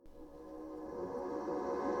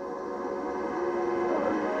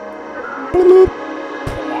Welcome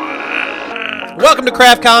to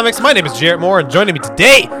Craft Comics. My name is Jarrett Moore, and joining me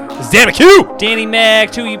today is Dan McHugh. Danny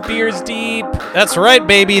Mac, 2 beers deep. That's right,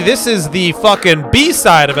 baby. This is the fucking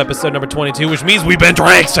B-side of episode number 22, which means we've been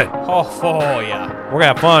drinking. Oh yeah. We're gonna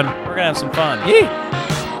have fun. We're gonna have some fun. Yeet.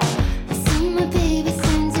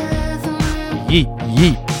 Yeet,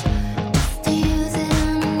 yeet.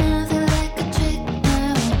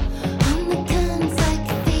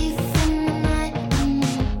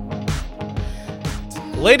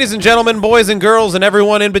 Ladies and gentlemen, boys and girls, and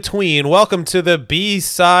everyone in between, welcome to the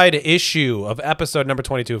B-side issue of episode number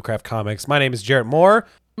 22 of Craft Comics. My name is Jarrett Moore.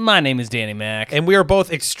 My name is Danny Mac. And we are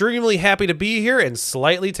both extremely happy to be here and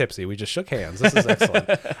slightly tipsy. We just shook hands. This is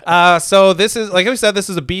excellent. So this is, like we said, this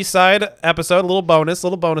is a B-side episode, a little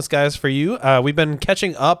bonus, guys, for you. We've been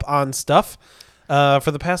catching up on stuff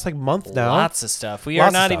for the past month now. Lots of stuff. We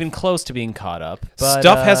are not even close to being caught up. But,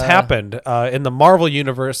 stuff has happened in the Marvel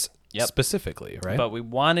Universe. Yep. Specifically, right? But we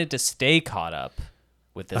wanted to stay caught up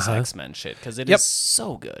with this X-Men shit because it is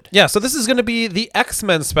so good. Yeah, so this is going to be the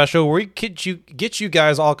X-Men special where we get you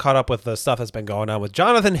guys all caught up with the stuff that's been going on with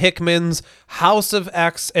Jonathan Hickman's House of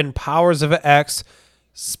X and Powers of X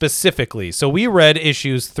specifically. So we read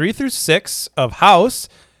issues 3 through 6 of House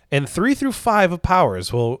and 3 through 5 of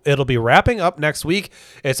Powers. Well, it'll be wrapping up next week.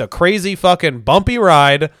 It's a crazy fucking bumpy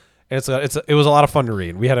ride. And it was a lot of fun to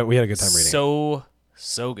read. We had a good time reading.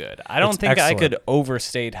 So good. I don't think I could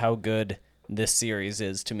overstate how good this series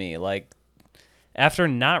is to me. Like, after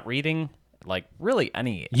not reading, really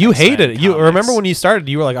any You X-Men hated it. You comics. remember when you started,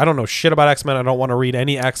 you were like, I don't know shit about X-Men. I don't want to read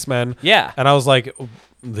any X-Men. Yeah. And I was like,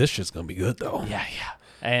 this shit's going to be good, though. Yeah.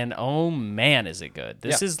 And oh, man, is it good.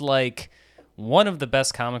 This is one of the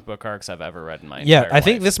best comic book arcs I've ever read in my entire life. I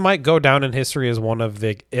think this might go down in history as one of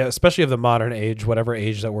the, especially of the modern age, whatever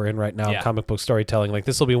age that we're in right now, comic book storytelling.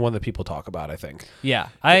 This will be one that people talk about, I think. Yeah,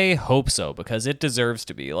 I hope so because it deserves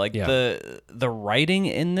to be. The writing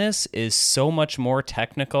in this is so much more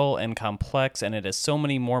technical and complex, and it has so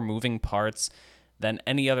many more moving parts than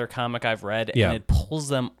any other comic I've read, and it pulls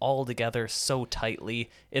them all together so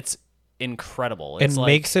tightly. It's incredible. It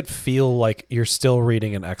makes it feel like you're still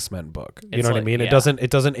reading an X-Men book. You know what I mean? Yeah.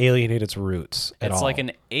 It doesn't alienate its roots at all. It's like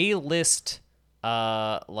an A-list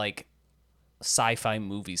sci-fi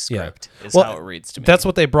movie script is how it reads to me. That's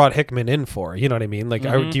what they brought Hickman in for. You know what I mean?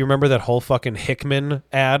 Do you remember that whole fucking Hickman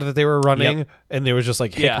ad that they were running? Yep. And they was just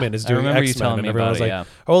like, Hickman is doing X-Men. X-Men. And everyone was it, like,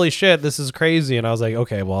 holy shit, this is crazy. And I was like,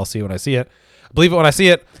 okay, well, I'll see it when I see it. Believe it when I see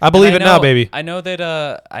it. I believe it now, baby. I know that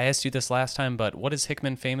I asked you this last time, but what is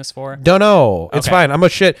Hickman famous for? Don't know. It's fine. I'm a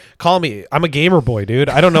shit. Call me. I'm a gamer boy, dude.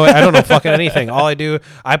 I don't know fucking anything. All I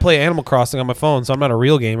play Animal Crossing on my phone, so I'm not a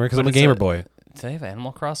real gamer because I'm a gamer boy. Do they have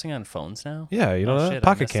Animal Crossing on phones now? Yeah, you know that? Shit,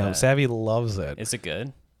 Pocket Camp. Savvy loves it. Is it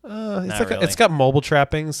good? It's got mobile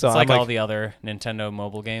trappings, so it's like all the other Nintendo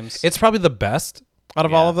mobile games. It's probably the best out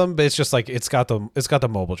of all of them, but it's just it's got the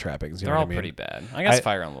mobile trappings. They're all pretty bad. I guess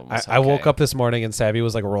Fire Emblem was okay. I woke up this morning and Savvy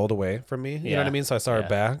was rolled away from me. You know what I mean? So I saw her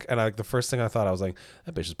back, and the first thing I thought, I was like,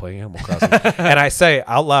 that bitch is playing Animal Crossing. And I say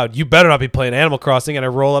out loud, you better not be playing Animal Crossing. And I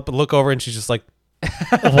roll up and look over, and she's just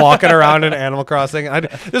walking around in Animal Crossing.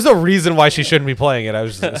 There's no reason why she shouldn't be playing it.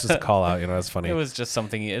 It's just a call out. It's funny. It was just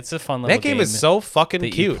something. It's a fun little game. That game is so fucking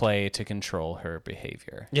that cute. You play to control her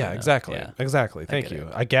behavior. Yeah, exactly. Yeah. Exactly. Thank you.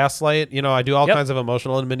 I gaslight. I do all kinds of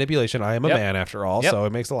emotional manipulation. I am a man after all, so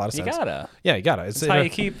it makes a lot of sense. You gotta. Yeah, you gotta. It's how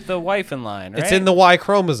you keep the wife in line, right? It's in the Y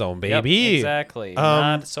chromosome, baby. Yep, exactly.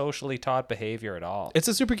 Not socially taught behavior at all. It's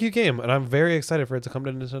a super cute game, and I'm very excited for it to come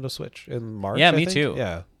to Nintendo Switch in March. Yeah, me too.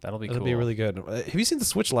 Yeah, that'll be cool. It'll be really good. Have you seen the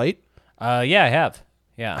Switch Lite? Yeah, I have.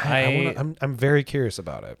 Yeah, I'm very curious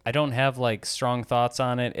about it. I don't have strong thoughts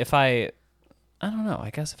on it. I don't know. I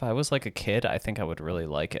guess if I was a kid, I think I would really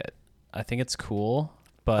like it. I think it's cool,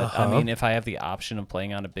 but I mean, if I have the option of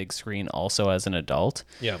playing on a big screen also as an adult,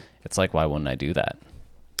 it's why wouldn't I do that?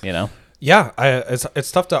 Yeah,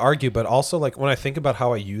 it's tough to argue, but also when I think about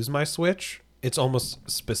how I use my Switch, it's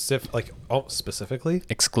almost specific, specifically,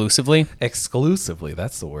 exclusively.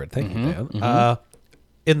 That's the word. Thank you, Dan.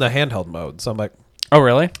 In the handheld mode, so I'm like, oh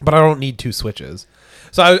really? But I don't need two switches.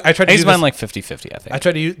 So I tried to use mine 50-50, I think. I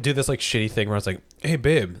tried to do this shitty thing where I was like, hey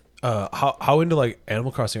babe, how into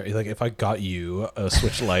Animal Crossing are you? If I got you a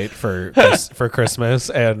Switch Lite for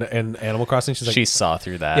Christmas and Animal Crossing, she's like, she saw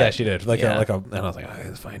through that. Yeah, she did. And I was like,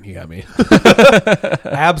 it's fine, you got me.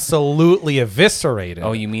 Absolutely eviscerated.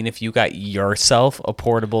 Oh, you mean if you got yourself a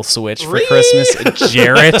portable Switch for Christmas,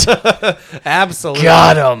 Jarrett? Absolutely.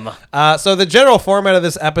 Got him. So the general format of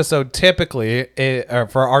this episode, typically,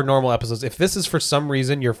 for our normal episodes, if this is for some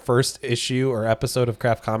reason your first issue or episode of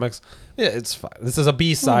Craft Comics, yeah, it's fine. This is a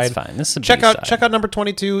B-side. fine. This is a check B-side. out number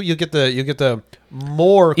 22. You'll get the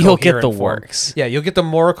more You'll get coherent the form. works. Yeah, you'll get the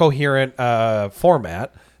more coherent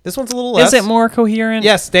format. This one's a little less. Is it more coherent?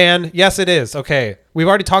 Yes, Dan. Yes, it is. Okay. We've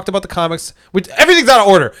already talked about the comics. Everything's out of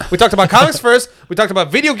order. We talked about comics first. We talked about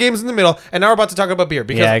video games in the middle, and now we're about to talk about beer.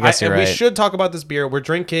 Because Yeah, I guess you're we right. should talk about this beer. We're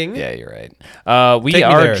drinking. Yeah, you're right. We Take me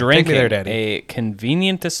are there. Take me drinking there, Daddy. a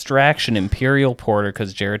convenient distraction Imperial Porter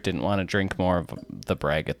because Jarrett didn't want to drink more of the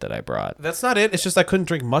braggot that I brought. That's not it. It's just I couldn't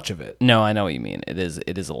drink much of it. No, I know what you mean. It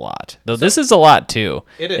is a lot. Though this is a lot too.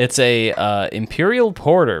 It is. It's a Imperial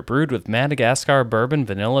Porter brewed with Madagascar bourbon,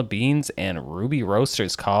 vanilla beans, and Ruby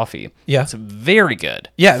Roasters coffee. Yeah. It's very good.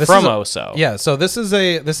 Yeah, this from is Oso. Yeah, so this is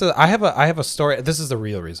I have a story. This is the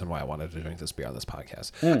real reason why I wanted to drink this beer on this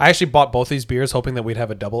podcast. I actually bought both these beers hoping that we'd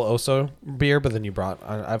have a double Oso beer, but then you brought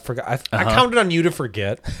I forgot. I counted on you to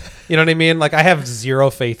forget. You know what I mean? Like I have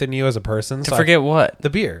zero faith in you as a person. To forget what?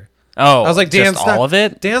 the beer. Oh, I was like, just Dan's all not, of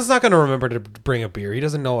it. Dan's not going to remember to bring a beer. He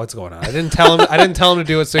doesn't know what's going on. I didn't tell him. I didn't tell him to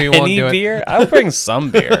do it, so he won't Any do it. beer? I'll bring some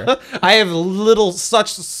beer. I have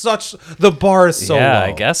such. The bar is so yeah, low.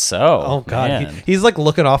 I guess so. Oh God, Man. he's like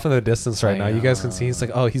looking off in the distance right now. You guys can see he's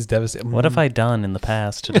like, oh, he's devastated. What have I done in the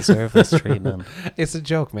past to deserve this treatment? It's a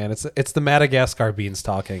joke, man. It's the Madagascar beans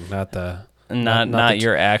talking, not the Not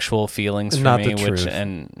your actual feelings for not me, the which truth.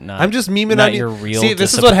 and not. I'm just memeing not on you. your real. See,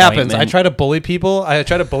 this is what happens. I disappointment. try to bully people. I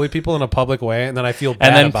try to bully people in a public way, and then I feel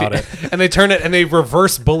bad then about it. And they turn it and they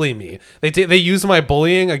reverse bully me. They use my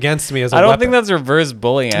bullying against me as a I don't weapon. think that's reverse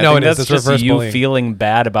bullying. I No, think it is. that's It's just reverse you bullying. feeling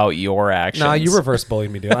bad about your actions. Nah, you reverse bully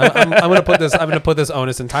me, dude. I'm gonna put this. I'm gonna put this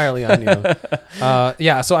onus entirely on you.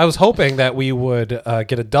 Yeah. So I was hoping that we would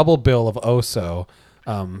get a double bill of Oso,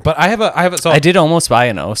 but I have a. So I did almost buy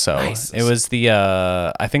an Oso. Nice. It was the.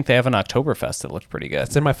 I think they have an Oktoberfest that looked pretty good.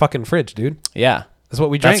 It's in my fucking fridge, dude. Yeah, That's what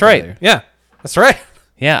we drank. That's right. earlier. Yeah, that's right.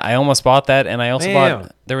 yeah. I almost bought that, and I also Damn.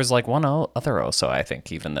 bought. There was like one other Oso, I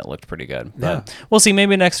think, even that looked pretty good. But we'll see.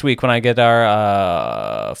 Maybe next week when I get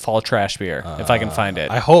our fall trash beer, if I can find it.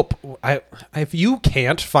 I hope. If you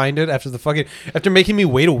can't find it after making me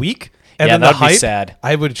wait a week. And Yeah, then the that'd be hype, sad.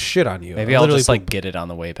 I would shit on you. Maybe I'll Literally just like get it on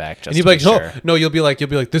the way back. Just and you'd to be like, be sure. no, you'll be like,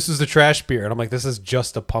 this is the trash beer, and I'm like, this is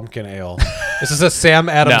just a pumpkin ale. This is a Sam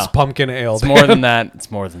Adams No. pumpkin ale. It's more than that.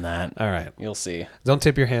 It's more than that. All right, You'll see. don't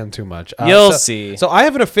tip your hand too much. You'll see. So I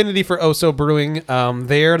have an affinity for Oso Brewing.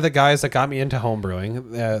 They're the guys that got me into home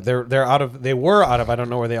brewing. They were out of. I don't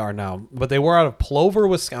know where they are now, but they were out of Plover,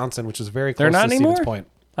 Wisconsin, which is very close They're not to Stevens anymore? Point.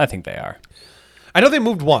 I think they are. I know they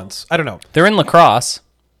moved once. I don't know. They're in Lacrosse,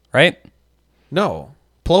 right? No.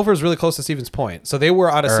 Plover is really close to Stevens Point, so they were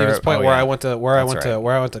out of Stevens Point where yeah. I went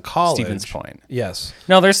to college. Stevens Point. Yes.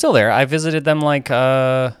 No, they're still there. I visited them like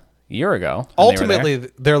a year ago. and they were there. Ultimately,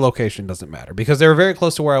 their location doesn't matter because they were very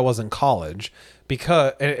close to where I was in college.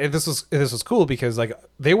 Because and this was cool because like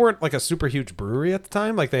they weren't like a super huge brewery at the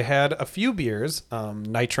time. Like they had a few beers,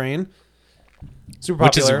 Night Train, super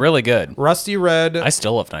which is popular, really good. Rusty Red. I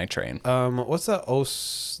still love Night Train. What's that?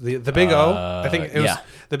 The Big O. I think it was yeah.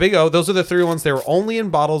 the Big O. Those are the three ones. They were only in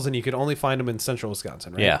bottles, and you could only find them in central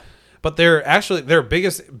Wisconsin, right? Yeah. But their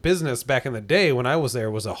biggest business back in the day when I was there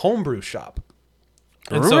was a homebrew shop.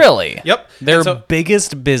 And so- Really? Yep. Their And so-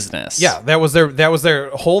 biggest business. yeah, that was their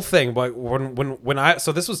whole thing. But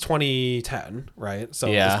so this was 2010, right? So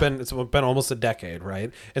Yeah. it's been almost a decade,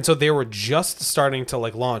 right? And so they were just starting to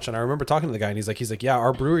like launch. And I remember talking to the guy, and he's like, yeah,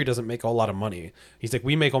 our brewery doesn't make a lot of money. He's like,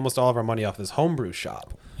 we make almost all of our money off this homebrew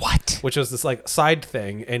shop. What? Which was this like side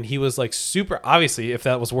thing, and he was like super obviously if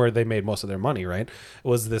that was where they made most of their money, right? It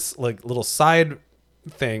was this like little side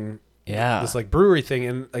thing. Yeah. This like brewery thing,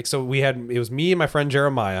 and like so it was me and my friend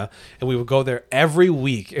Jeremiah, and we would go there every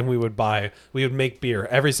week, and we would make beer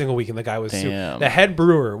every single week, and the guy was Damn. the head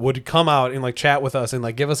brewer would come out and like chat with us and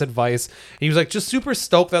like give us advice. He was like just super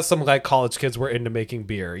stoked that some like college kids were into making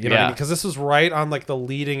beer, you know what I Yeah. mean? Because this was right on like the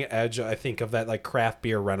leading edge, I think, of that like craft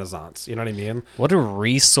beer renaissance. You know what I mean? What a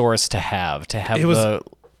resource to have It was- the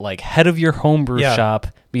like head of your homebrew Yeah. shop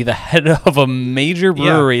be the head of a major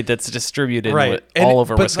brewery that's distributed right all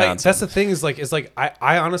over but Wisconsin. like, that's the thing is like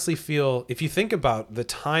I honestly feel if you think about the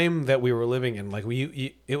time that we were living in, like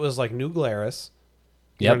it was like New Glarus,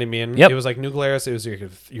 you know Yep. what I mean? Yep. It was like New Glarus. It was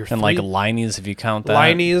your and like Liney's, if you count that.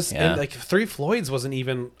 Liney's, Yeah. and like Three Floyds wasn't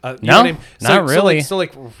even you No, know what I mean? not really. So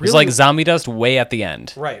like It was really like Zombie Dust way at the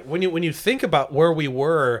end. right when you think about where we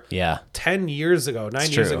were Yeah. 10 years ago, 9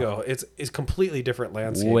 It's years true. ago, it's completely different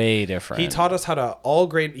landscape. Way different. He taught us how to all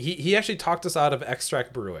grade. He actually talked us out of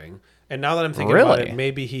extract brewing, And now that I'm thinking about Really? it,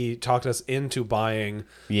 maybe he talked us into buying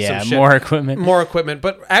Yeah, some shit, more equipment. more equipment.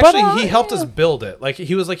 But actually, he helped us build it. Like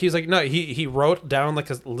he was like no, he wrote down like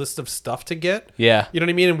a list of stuff to get. Yeah. You know what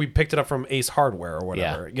I mean? And we picked it up from Ace Hardware or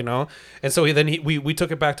whatever. Yeah. You know. And so we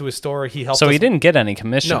took it back to his store. He helped. So us. he didn't get any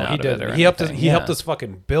commission No, out he of didn't. it. Or He helped us. anything. He helped us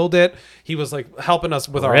fucking build it. He was like helping us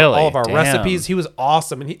with Really? all of our Damn. recipes. He was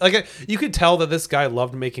awesome, and he like you could tell that this guy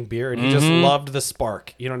loved making beer, and he just Mm-hmm. loved the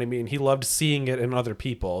spark. You know what I mean? He loved seeing it in other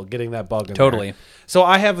people, getting that bug. In Totally. there. So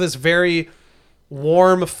I have this very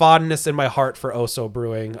warm fondness in my heart for Oso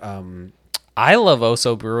Brewing. I love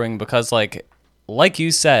Oso Brewing because like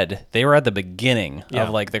you said, they were at the beginning Yeah. of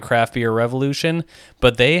like the craft beer revolution,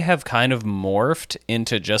 but they have kind of morphed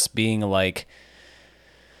into just being like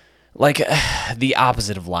the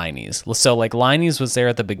opposite of Leinie's. So like Leinie's was there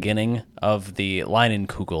at the beginning of the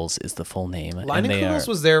Leinenkugels is the full name. Leinenkugels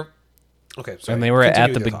was there. Okay, sorry. And they were at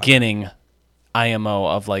Continue the with your thought. beginning IMO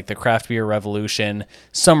of like the craft beer revolution.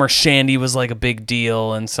 Summer Shandy was like a big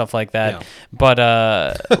deal and stuff like that. Yeah. But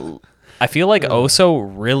I feel like Oso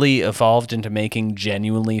really evolved into making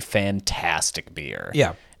genuinely fantastic beer.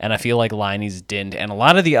 Yeah. And I feel like Leinie's didn't. And a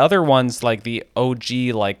lot of the other ones, like the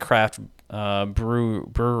OG like craft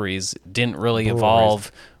breweries, didn't really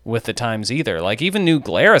evolve with the times either. Like even New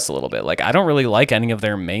Glarus a little bit. Like I don't really like any of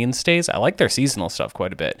their mainstays. I like their seasonal stuff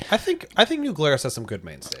quite a bit. I think New Glarus has some good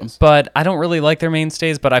mainstays. But I don't really like their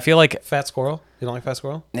mainstays. But I feel like Fat Squirrel. You don't like Fat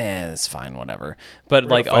Squirrel? it's fine, whatever. But We're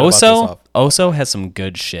like gonna fight about this Oso, off. Oso has some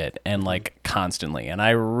good shit and like constantly, and I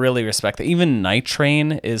really respect that. Even Night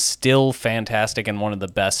Train is still fantastic and one of the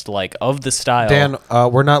best like of the style. Dan,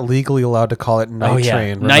 we're not legally allowed to call it Night yeah.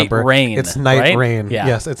 Train. Night Remember? Rain, It's Night right? Rain. Yeah.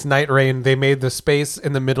 Yes, it's Night Rain. They made the space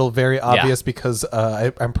in the middle very obvious because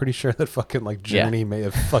I'm pretty sure that fucking like Journey may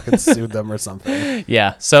have fucking sued them or something.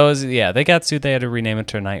 Yeah. So they got sued. They had to rename it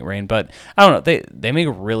to Night Rain. But I don't know. They make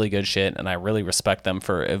really good shit, and I really respect them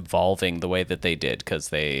for evolving the way that they did because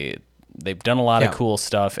they've done a lot of cool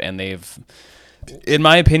stuff, and they've, in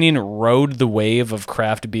my opinion, rode the wave of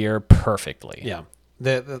craft beer perfectly. Yeah.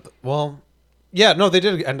 Yeah, no, they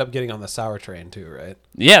did end up getting on the sour train too, right?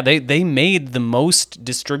 Yeah, they made the most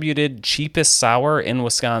distributed, cheapest sour in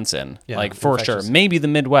Wisconsin. Yeah, like for Infectious. sure. Maybe the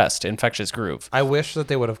Midwest, Infectious Groove. I wish that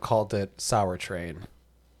they would have called it Sour Train.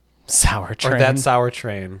 Sour Train. Or that Sour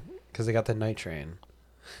Train, because they got the Night Train.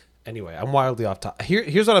 Anyway, I'm wildly off topic.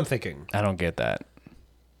 Here's what I'm thinking. I don't get that.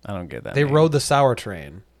 They name. rode the Sour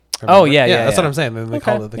Train. Oh, yeah. That's what I'm saying. Then they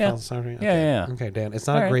called it the Sour Train. Yeah. Okay, Dan, it's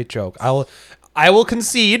not All a right. great joke. I will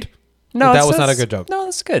concede No, that was not a good joke. No,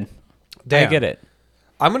 that's good. Dan, I get it.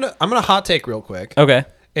 I'm gonna hot take real quick Okay.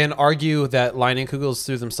 and argue that Leinenkugels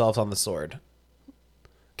threw themselves on the sword.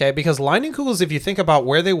 Okay, because Leinenkugels, if you think about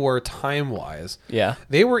where they were time wise, Yeah.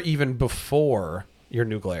 they were even before your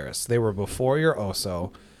New Glarus. They were before your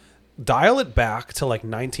Oso. Dial it back to like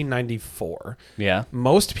 1994. Yeah.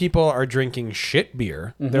 Most people are drinking shit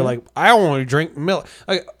beer. Mm-hmm. They're like, I don't want to drink milk.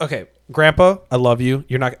 Okay, Grandpa, I love you.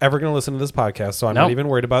 You're not ever going to listen to this podcast, so I'm not Nope. even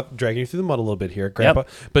worried about dragging you through the mud a little bit here, Grandpa.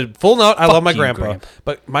 But full note, I love my you, grandpa. Grandpa.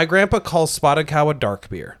 But my grandpa calls Spotted Cow a dark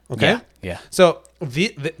beer. Okay? Yeah. So the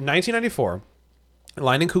 1994,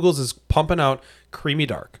 Leinenkugels is pumping out creamy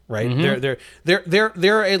dark, right? Mm-hmm.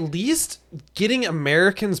 They're at least getting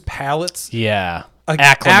Americans' palates Yeah.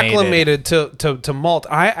 acclimated to malt.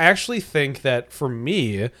 I actually think that for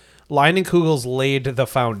me, Leinenkugels laid the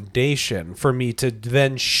foundation for me to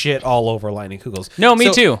then shit all over Leinenkugels. No,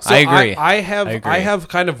 me too. I agree. I have I agree. I have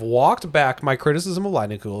kind of walked back my criticism of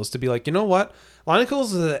Leinenkugels to be like, you know what?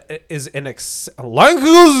 Leinenkugels is an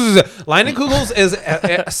Leinenkugels is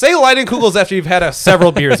say Leinenkugels after you've had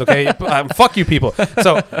several beers, okay? Fuck you people.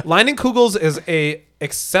 So Leinenkugels is a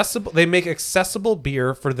accessible. They make accessible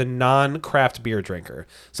beer for the non-craft beer drinker.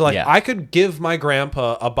 So like I could give my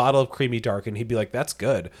grandpa a bottle of creamy dark and he'd be like, "That's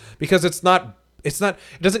good," because it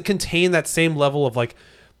doesn't contain that same level of like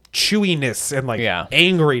chewiness and like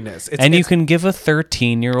angriness. You can give a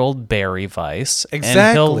 13-year-old Berry Weiss, exactly.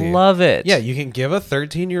 and he'll love it. Yeah, you can give a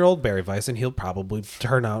 13-year-old Berry Weiss, and he'll probably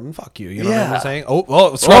turn out and fuck you. You know what I'm saying?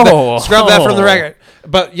 Scrub that from the record.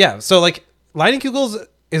 But yeah, so like Leinenkugels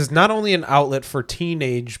is not only an outlet for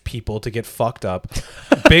teenage people to get fucked up.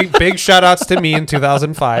 Big shout outs to me in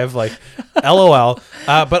 2005, like LOL.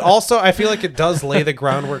 But also I feel like it does lay the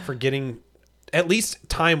groundwork for getting, at least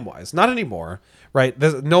time wise, not anymore. Right,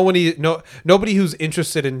 there's nobody who's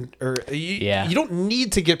interested in, or you don't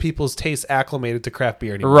need to get people's tastes acclimated to craft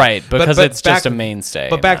beer anymore. Right, because it's just a mainstay.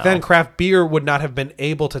 But back then, craft beer would not have been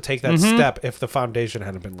able to take that step if the foundation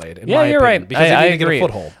hadn't been laid. Yeah, you're right. Because I they need to agree. get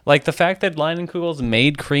a foothold. Like the fact that Leinenkugels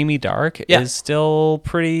made creamy dark is still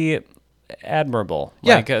pretty. admirable.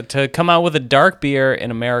 Yeah. Like to come out with a dark beer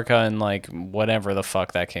in America in like whatever the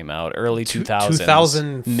fuck that came out, early 2000s,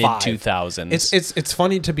 2005. mid 2000s. It's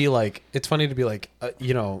funny to be like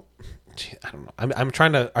you know, I don't know. I'm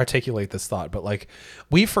trying to articulate this thought, but like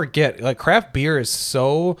we forget like craft beer is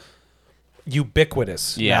so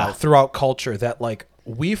ubiquitous now throughout culture that like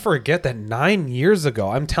we forget that 9 years ago,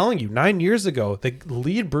 I'm telling you, 9 years ago, the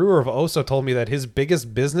lead brewer of Oso told me that his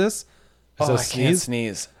biggest business. I can't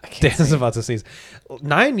sneeze. Dan's about to sneeze.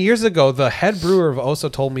 9 years ago, the head brewer of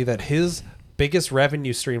Oso told me that his biggest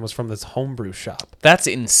revenue stream was from this homebrew shop. That's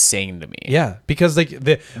insane to me. Yeah, because like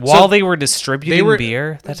while they were distributing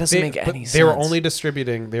beer, that doesn't make any sense. They were only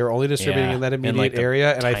distributing in that immediate like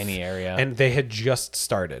area, and tiny area, and they had just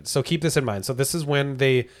started. So keep this in mind. So this is when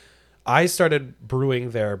I started brewing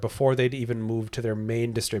there before they'd even moved to their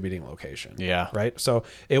main distributing location. Yeah. Right. So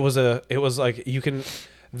it was like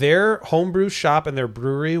their homebrew shop and their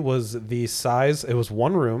brewery was the size. It was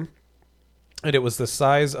one room, and it was the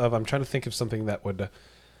size of. I'm trying to think of something that would.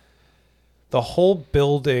 The whole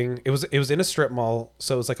building. It was in a strip mall,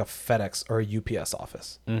 so it was like a FedEx or a UPS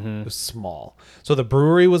office. Mm-hmm. It was small. So the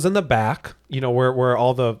brewery was in the back. You know where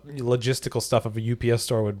all the logistical stuff of a UPS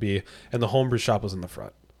store would be, and the homebrew shop was in the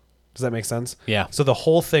front. Does that make sense? Yeah. So the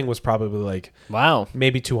whole thing was probably like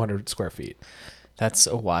maybe 200 square feet. That's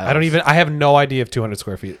so wild. I have no idea of 200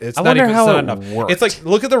 square feet. It's I not wonder even how it's not it enough. worked. It's like,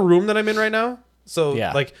 look at the room that I'm in right now. So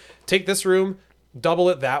Yeah. like take this room, double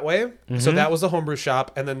it that way. Mm-hmm. So that was the homebrew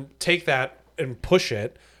shop, and then take that and push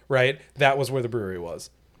it, right? That was where the brewery was.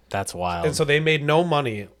 That's wild. And so they made no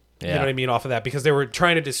money. Yeah. You know what I mean, off of that, because they were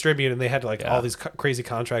trying to distribute and they had like all these crazy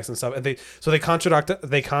contracts and stuff. And they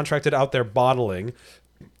contracted out their bottling,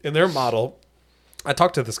 in their model. I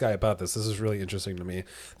talked to this guy about this. This is really interesting to me.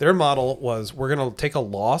 Their model was, we're going to take a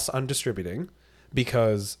loss on distributing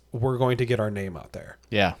because we're going to get our name out there.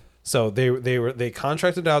 Yeah. So they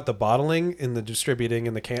contracted out the bottling and the distributing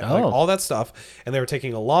and the like all that stuff, and they were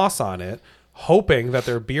taking a loss on it, hoping that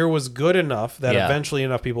their beer was good enough that eventually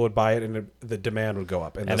enough people would buy it and the demand would go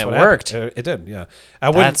up. And that's it what worked. It did, yeah.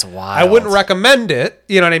 That's wild. I wouldn't recommend it,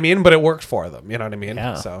 you know what I mean? But it worked for them, you know what I mean?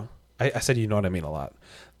 Yeah. So I said you know what I mean a lot.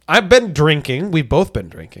 I've been drinking. We've both been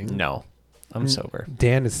drinking. No, I'm sober.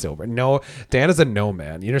 Dan is sober. No, Dan is a no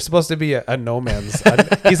man. You're supposed to be a no man's.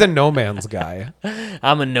 He's a no man's guy.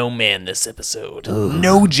 I'm a no man this episode.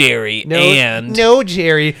 No Jerry. No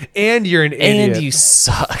Jerry, and you're an idiot. And you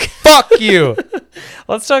suck. Fuck you.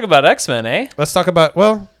 Let's talk about X-Men, eh? Let's talk about.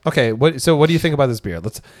 Well, okay. What do you think about this beer?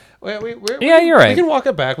 You're right. We can walk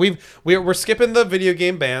it back. We're skipping the video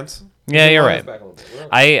game bands. Yeah, you're right.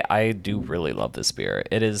 I do really love this beer.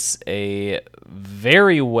 It is a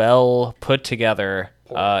very well put together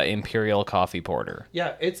imperial coffee porter.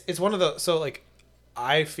 Yeah, it's one of the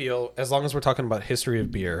I feel, as long as we're talking about history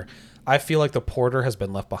of beer, I feel like the porter has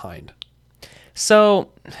been left behind. So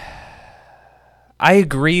I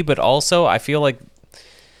agree, but also I feel like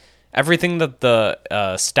everything that the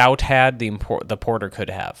stout had, the porter could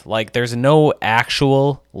have. Like, there's no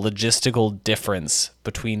actual logistical difference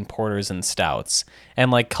between porters and stouts.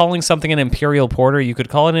 And, like, calling something an imperial porter, you could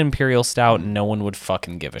call it an imperial stout and no one would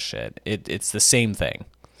fucking give a shit. It's the same thing.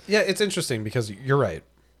 Yeah, it's interesting because you're right.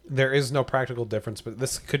 There is no practical difference, but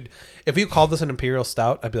this could... If you called this an imperial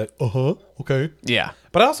stout, I'd be like, okay. Yeah.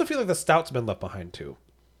 But I also feel like the stout's been left behind, too.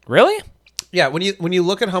 Really? Yeah, when you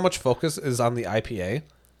look at how much focus is on the IPA...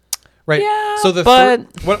 Right. Yeah, so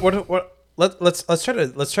let's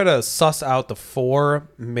try to suss out the four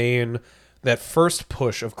main, that first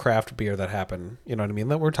push of craft beer that happened. You know what I mean?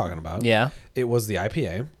 That we're talking about. Yeah. It was the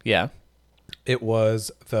IPA. Yeah. It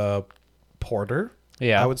was the porter.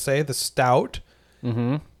 Yeah. I would say the stout.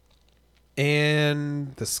 Mm-hmm.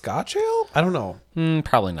 And the Scotch ale. I don't know.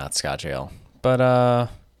 Probably not Scotch ale, but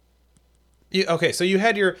okay, so you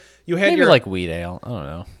had maybe your like wheat ale. I don't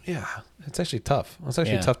know. Yeah. It's actually tough. It's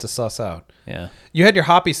actually tough to suss out. Yeah. You had your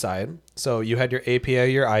hoppy side. So you had your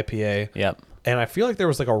APA, your IPA. Yep. And I feel like there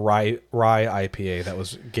was like a rye IPA that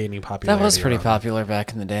was gaining popularity. That was pretty popular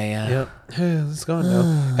back in the day, yeah. Yeah. It's gone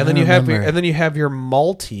now. And then you have your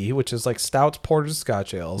malty, which is like stouts, porters,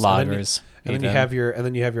 Scotch ales. Lagers. And then you have your the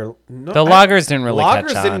lagers didn't really catch on.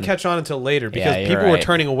 Lagers didn't catch on until later because Yeah, people were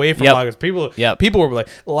turning away from lagers. People were like,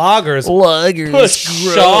 lagers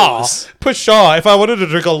push Shaw. If I wanted to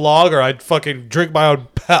drink a lager, I'd fucking drink my own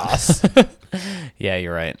piss. Yeah,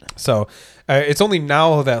 you're right. So it's only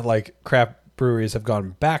now that like craft breweries have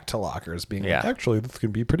gone back to lagers, being like, actually, this can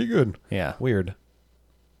be pretty good. Yeah. Weird.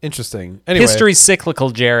 Interesting. Anyway, history's cyclical,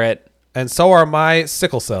 Jarrett. And so are my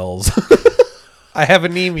sickle cells. I have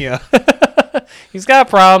anemia. He's got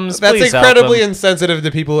problems. That's Please help incredibly him. insensitive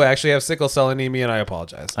to people who actually have sickle cell anemia, and I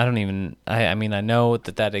apologize. I don't even. I mean, I know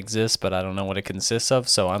that exists, but I don't know what it consists of,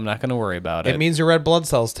 so I'm not going to worry about it. It means your red blood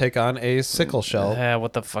cells take on a sickle cell.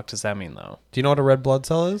 What the fuck does that mean, though? Do you know what a red blood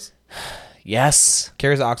cell is? Yes.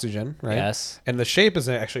 Carries oxygen, right? Yes. And the shape is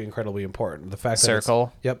actually incredibly important. The fact that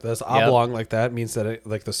Circle. that's oblong like that means that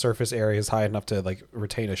like the surface area is high enough to like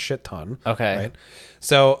retain a shit ton. Okay. Right.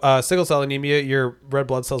 So sickle cell anemia, your red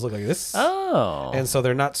blood cells look like this. Oh. And so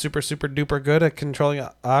they're not super duper good at controlling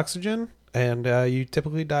oxygen, and you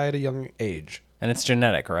typically die at a young age. And it's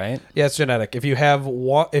genetic, right? Yeah, it's genetic. If you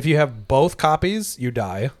have both copies, you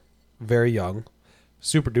die very young.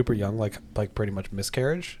 Super duper young, like pretty much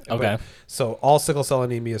miscarriage. Okay. So all sickle cell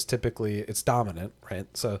anemia is typically it's dominant, right?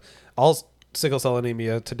 So all sickle cell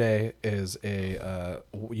anemia today is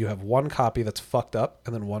you have one copy that's fucked up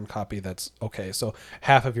and then one copy that's okay. So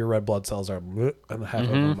half of your red blood cells are and half of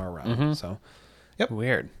them are round. So, yep.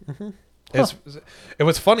 Weird.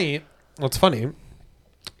 What's funny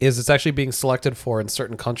is it's actually being selected for in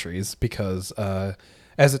certain countries because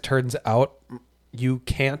as it turns out, you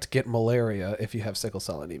can't get malaria if you have sickle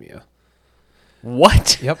cell anemia.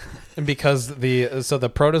 What? Yep. And because the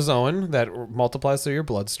protozoan that multiplies through your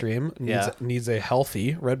bloodstream needs a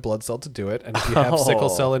healthy red blood cell to do it. And if you have sickle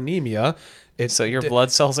cell anemia, So your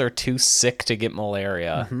blood cells are too sick to get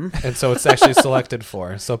malaria. and so it's actually selected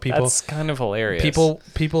for. So people That's kind of hilarious.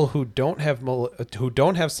 people who don't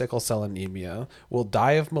have sickle cell anemia will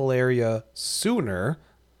die of malaria sooner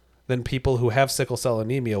than people who have sickle cell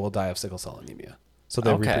anemia will die of sickle cell anemia. So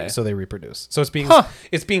they reproduce. So it's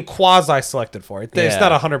being quasi selected for. It's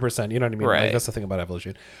not 100%. You know what I mean? Right. Like, that's the thing about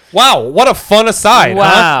evolution. Wow, what a fun aside!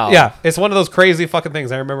 Wow. Huh? Yeah, it's one of those crazy fucking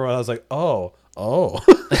things. I remember when I was like, oh,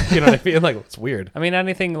 you know what I mean? Like, it's weird. I mean,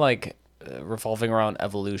 anything like revolving around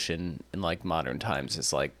evolution in like modern times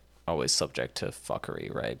is like always subject to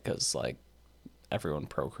fuckery, right? Because like everyone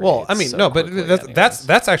procreates. Well, I mean, so no, but quickly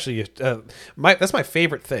that's actually that's my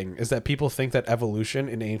favorite thing is that people think that evolution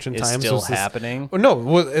in ancient Is times still was this, happening?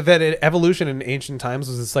 Evolution in ancient times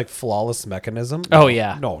was this like flawless mechanism. Oh,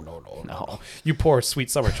 yeah. No. You poor sweet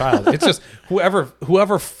summer child. It's just whoever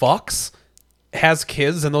fucks has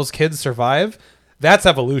kids and those kids survive. That's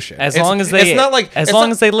evolution. As long as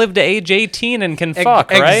they live to age 18 and can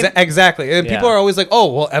fuck, right? Exactly. And people Yeah. are always like,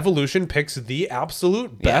 "Oh, well, evolution picks the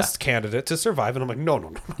absolute best candidate to survive." And I'm like,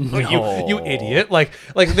 "No. You idiot!" Like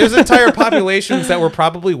there's entire populations that were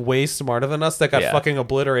probably way smarter than us that got fucking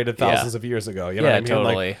obliterated thousands of years ago. You know what I mean?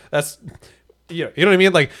 Totally. Like, that's you know what I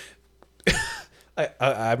mean? Like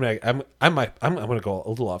I'm gonna go a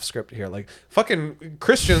little off script here. Like fucking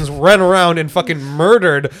Christians ran around and fucking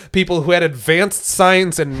murdered people who had advanced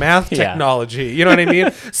science and math technology. You know what I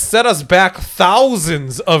mean? Set us back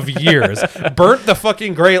thousands of years. Burnt the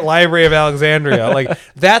fucking Great Library of Alexandria. Like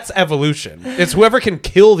that's evolution. It's whoever can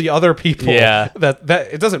kill the other people. Yeah. That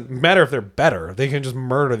it doesn't matter if they're better. They can just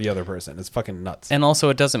murder the other person. It's fucking nuts. And also,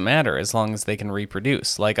 it doesn't matter as long as they can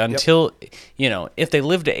reproduce. Like until if they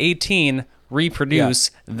live to 18.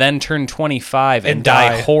 Reproduce, then turn 25 and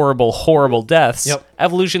die horrible deaths. Yep.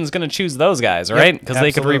 Evolution's going to choose those guys, right? Because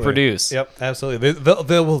they could reproduce. Yep, absolutely.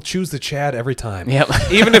 They will choose the Chad every time. Yep.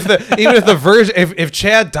 even if the virgin, if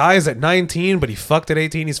Chad dies at 19, but he fucked at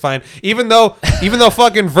 18, he's fine. Even though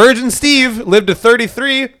fucking Virgin Steve lived to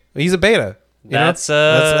 33, he's a beta. That's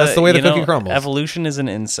the way the cookie crumbles. Evolution is an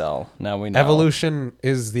incel. Now we know. Evolution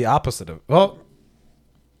is the opposite of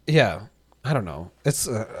yeah. I don't know. It's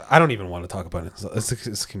I don't even want to talk about it.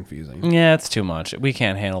 It's confusing. Yeah, it's too much. We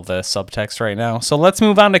can't handle the subtext right now. So let's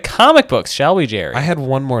move on to comic books, shall we, Jerry? I had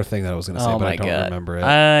one more thing that I was going to say, but I don't remember it.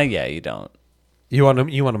 Yeah, you don't. You want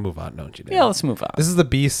to move on, don't you, Dan? Yeah, let's move on. This is the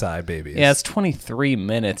B-side, baby. Yeah, it's 23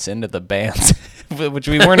 minutes into the bands, which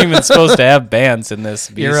we weren't even supposed to have bands in this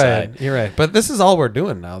B-side. You're right. But this is all we're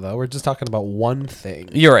doing now, though. We're just talking about one thing.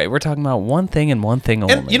 You're right. We're talking about one thing and one thing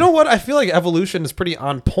only. And you know what? I feel like evolution is pretty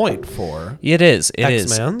on point for It is.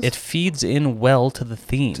 X-Men's. It feeds in well to the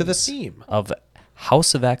theme. Of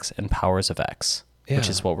House of X and Powers of X, which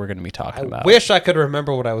is what we're going to be talking about. I wish I could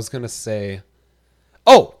remember what I was going to say.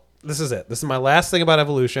 Oh! This is it. This is my last thing about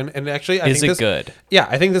evolution, and actually, I think this good? Yeah,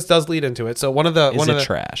 I think this does lead into it. So one of the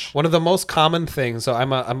trash? One of the most common things. So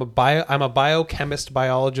I'm a biochemist,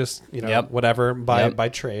 biologist, whatever by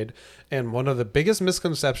trade. And one of the biggest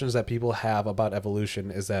misconceptions that people have about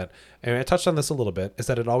evolution is that, and I touched on this a little bit, is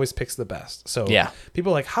that it always picks the best. So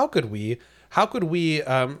people are like, how could we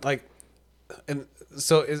like, and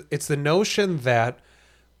so it's the notion that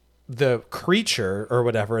the creature or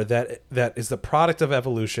whatever that is the product of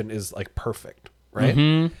evolution is like perfect, right?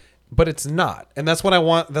 Mm-hmm. But it's not, and that's what I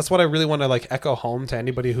want. That's what I really want to like echo home to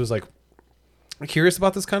anybody who's like curious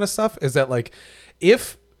about this kind of stuff is that like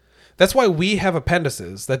if that's why we have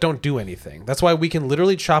appendices that don't do anything. That's why we can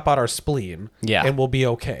literally chop out our spleen and we'll be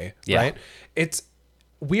okay, right?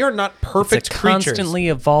 We are not perfect it's a creatures. Constantly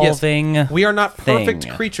evolving. Yes, we are not perfect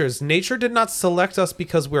thing. creatures. Nature did not select us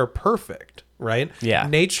because we're perfect, right? Yeah.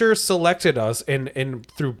 Nature selected us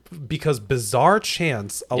because bizarre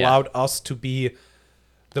chance allowed us to be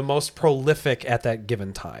the most prolific at that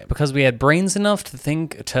given time. Because we had brains enough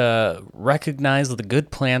to recognize the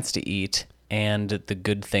good plants to eat and the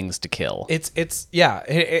good things to kill. It's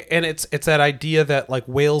that idea that like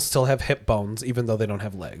whales still have hip bones even though they don't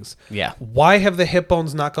have legs. Yeah. Why have the hip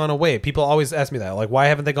bones not gone away? People always ask me that. Like, why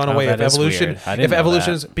haven't they gone away? That If is evolution, weird. I didn't know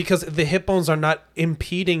evolution that. is because the hip bones are not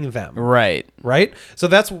impeding them. Right. Right. So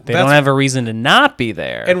they don't have a reason to not be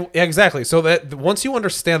there. And exactly. So that once you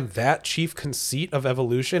understand that chief conceit of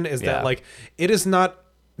evolution is that like it is not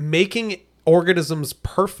making organisms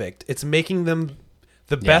perfect. It's making them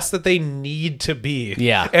the best that they need to be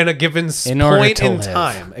in a given point in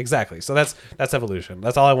time. Exactly. So that's evolution.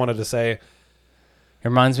 That's all I wanted to say. It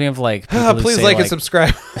reminds me of like please like and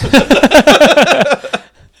subscribe.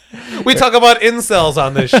 We talk about incels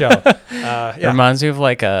on this show. It reminds me of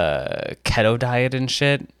like a keto diet and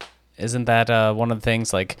shit. Isn't that one of the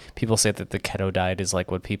things, like, people say that the keto diet is like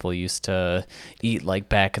what people used to eat like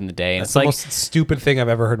back in the day. And That's it's the like most stupid thing I've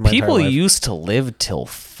ever heard in my entire people life. used to live till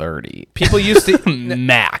 30. People used to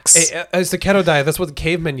max. It's the keto diet. That's what the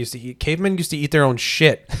cavemen used to eat. Cavemen used to eat their own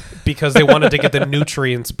shit because they wanted to get the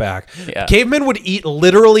nutrients back. Yeah. Cavemen would eat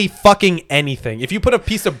literally fucking anything. If you put a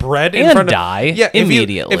piece of bread in And front of die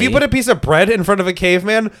immediately. If you put a piece of bread in front of a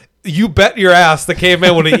caveman, you bet your ass the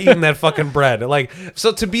caveman would have eaten that fucking bread. Like,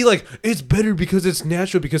 so to be like, it's better because it's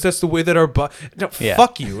natural because that's the way that our body. No,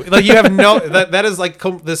 fuck you. Like, you have no. That is like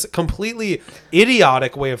this completely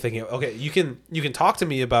idiotic way of thinking. Okay, you can talk to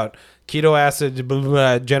me about keto acid, blah, blah,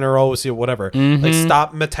 blah, generosity, whatever. Like,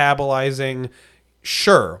 stop metabolizing.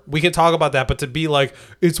 Sure, we can talk about that, but to be like,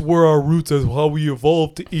 it's where our roots is how we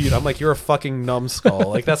evolved to eat. I'm like, you're a fucking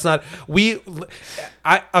numbskull. Like, that's not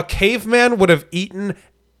a caveman would have eaten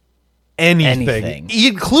anything,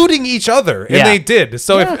 including each other, and they did.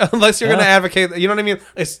 So unless you're gonna advocate, you know what I mean?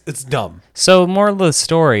 It's dumb. So moral of the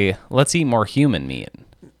story: let's eat more human meat.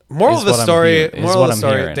 Moral of the story,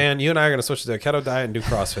 hearing. Dan, you and I are gonna switch to the keto diet and do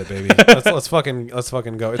CrossFit, baby. let's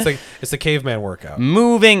fucking go. It's like it's the caveman workout.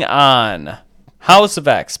 Moving on. House of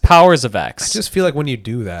X, Powers of X. I just feel like when you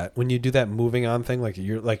do that moving on thing, like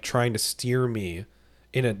you're like trying to steer me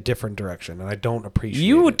in a different direction, and I don't appreciate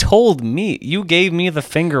You told me. You gave me the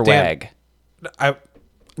finger wag. I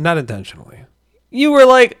not intentionally. You were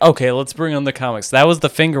like, okay, let's bring on the comics. That was the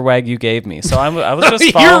finger wag you gave me. So I was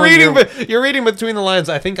just following You're reading between the lines.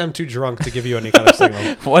 I think I'm too drunk to give you any kind of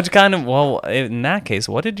signal. What kind of... Well, in that case,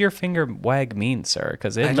 what did your finger wag mean, sir?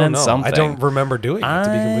 Because it meant something. I don't remember doing it, to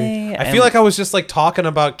be completely... I feel like I was just like talking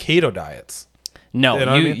about keto diets. No, you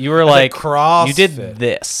know what I mean? You were like, CrossFit. you did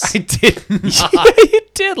this. I did not. You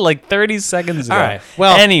did like 30 seconds ago. All right.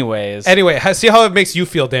 Well, anyway, see how it makes you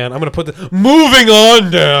feel, Dan. I'm going to put the... Moving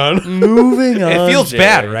on, Dan. Moving on, It feels Jay.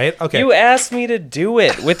 bad, right? Okay. You asked me to do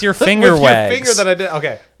it with your finger with wags. your finger that I did.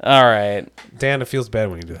 Okay. All right. Dan, it feels bad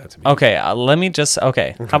when you do that to me. Okay, let me just...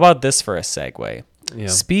 Okay, how about this for a segue? Yeah.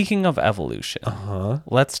 Speaking of evolution,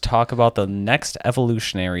 let's talk about the next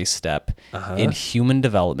evolutionary step in human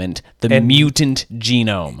development, the mutant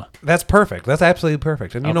genome. That's perfect. That's absolutely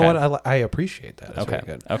perfect. And you know what? I appreciate that. That's really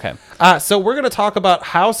good. Okay. So we're going to talk about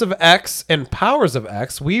House of X and Powers of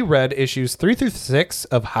X. We read issues 3 through 6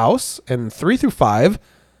 of House and 3 through 5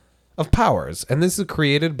 of Powers. And this is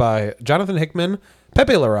created by Jonathan Hickman,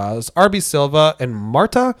 Pepe Larraz, R.B. Silva, and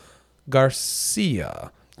Marta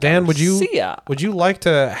Garcia. Dan, would you like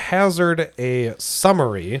to hazard a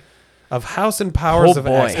summary of House and Powers of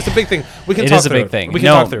X? It's a big thing. We can talk through it. It is a big thing. We can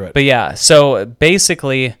talk through it. But yeah, so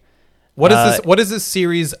basically... What is this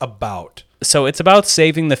series about? So it's about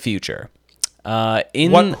saving the future.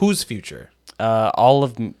 Whose future? All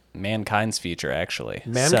of mankind's future, actually.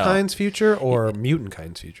 Mankind's future or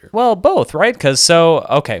mutant-kind's future? Well, both, right? Because so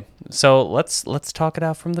let's talk it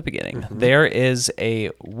out from the beginning. There is a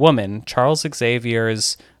woman, Charles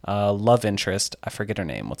Xavier's love interest. I forget her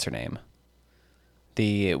name. What's her name?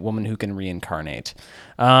 The woman who can reincarnate.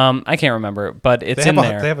 I can't remember, but it's in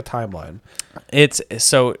there. They have a timeline.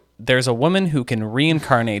 There's a woman who can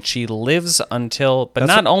reincarnate. She lives until, but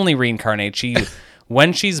not only reincarnate. She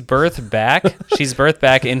when she's birthed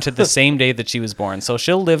back into the same day that she was born. So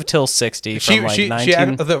she'll live till 60 from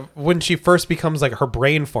 19... when she first becomes like her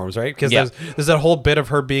brain forms, right? Because there's that whole bit of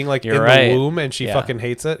her being like in right. the womb and she fucking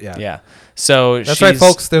hates it. Yeah. Yeah. So that's right,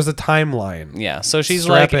 folks. There's a timeline. Yeah. So she's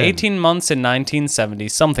Strap like 18 in. months in 1970,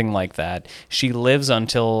 something like that. She lives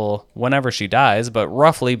until whenever she dies, but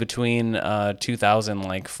roughly between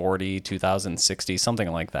 2040, 2060, something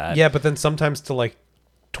like that. Yeah, but then sometimes to like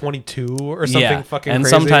 22 or something fucking and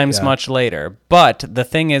crazy. Sometimes much later. But the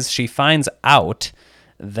thing is, she finds out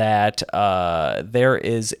that there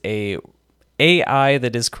is a AI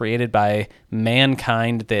that is created by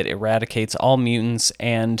mankind that eradicates all mutants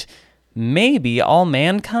and maybe all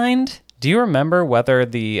mankind. Do you remember whether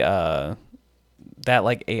the that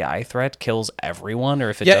like AI threat kills everyone or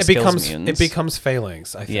if it just kills mutants? It becomes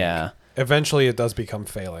Phalanx, I think. Yeah. Eventually it does become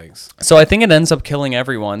Phalanx. So I think it ends up killing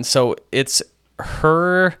everyone. So it's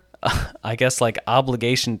her, I guess, like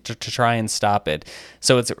obligation to try and stop it.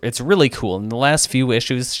 So it's really cool. In the last few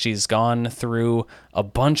issues, she's gone through a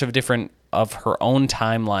bunch of different of her own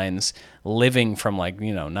timelines, living from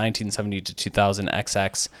 1970 to 2000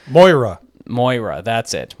 XX. Moira,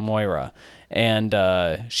 that's it, Moira. And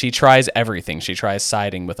she tries everything. She tries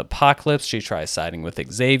siding with Apocalypse. She tries siding with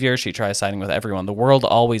Xavier. She tries siding with everyone. The world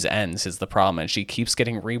always ends is the problem. And she keeps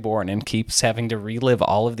getting reborn and keeps having to relive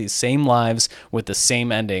all of these same lives with the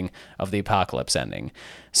same ending of the Apocalypse ending.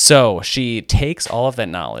 So she takes all of that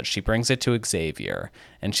knowledge. She brings it to Xavier.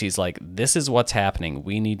 And she's like, this is what's happening.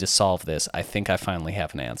 We need to solve this. I think I finally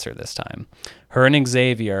have an answer this time. Her and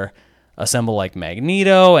Xavier assemble like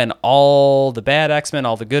Magneto and all the bad X-Men,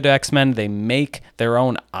 all the good X-Men. They make their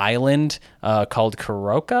own island called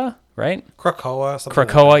Krakoa, right?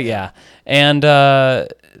 Krakoa, yeah. And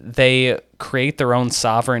they create their own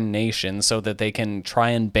sovereign nation so that they can try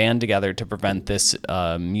and band together to prevent this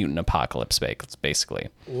mutant apocalypse, basically.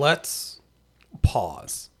 Let's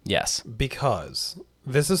pause. Yes. Because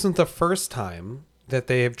this isn't the first time that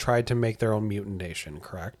they have tried to make their own mutant nation,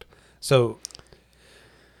 correct? So...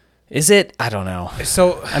 Is it? I don't know.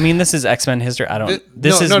 So I mean, this is X-Men history.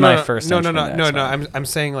 This is my first. No. I'm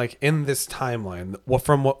saying like in this timeline,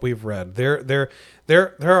 from what we've read, there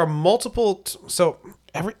are multiple. So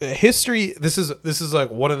every history. This is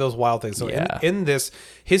like one of those wild things. So in this,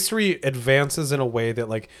 history advances in a way that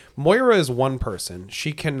like Moira is one person.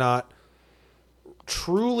 She cannot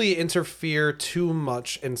truly interfere too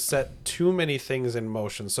much and set too many things in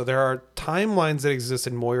motion. So there are timelines that exist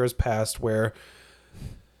in Moira's past where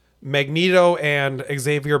Magneto and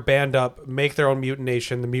Xavier band up, make their own mutant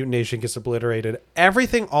nation. The mutant nation gets obliterated.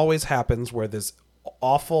 Everything always happens where this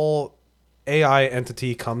awful AI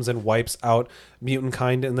entity comes and wipes out mutant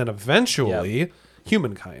kind and then eventually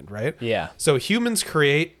humankind, right? Yeah. So humans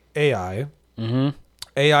create AI. Mm-hmm.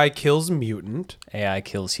 AI kills mutant. AI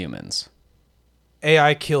kills humans.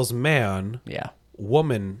 AI kills man. Yeah.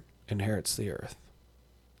 Woman inherits the earth.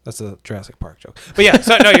 That's a Jurassic Park joke. But yeah,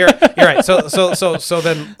 so no, you're right. So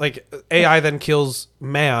then like AI then kills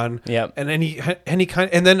man. Yep. And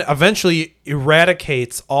then eventually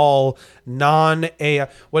eradicates all non-AI.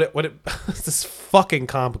 This is fucking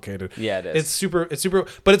complicated. Yeah, it is. It's super,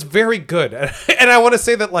 but it's very good. And I want to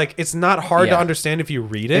say that like it's not hard to understand if you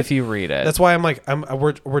read it. That's why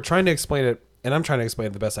we're trying to explain it. And I'm trying to explain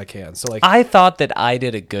it the best I can. So like, I thought that I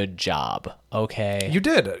did a good job. Okay. You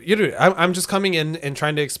did. I'm just coming in and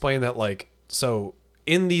trying to explain that like, so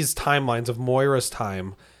in these timelines of Moira's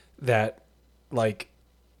time, that like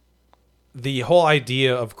the whole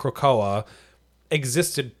idea of Krakoa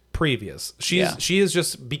existed previous. She is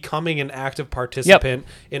just becoming an active participant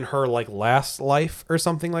in her like last life or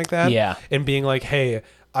something like that. Yeah. And being like, hey,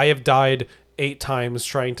 I have died 8 times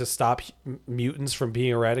trying to stop mutants from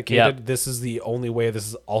being eradicated. Yep. This is the only way. This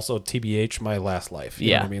is also TBH my last life.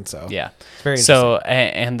 You know what I mean? So yeah, it's very interesting. So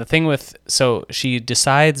and the thing with she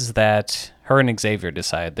decides that her and Xavier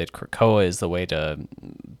decide that Krakoa is the way to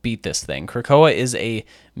beat this thing. Krakoa is a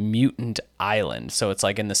mutant island, so it's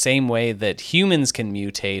like in the same way that humans can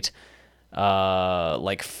mutate,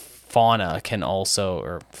 like fauna can also,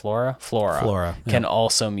 or flora can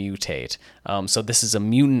also mutate. So this is a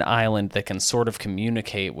mutant island that can sort of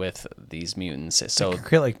communicate with these mutants. So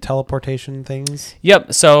create like teleportation things.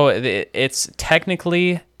 Yep. So it's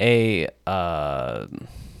technically a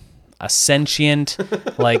sentient,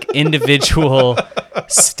 like individual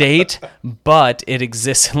state, but it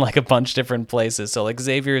exists in like a bunch of different places. So like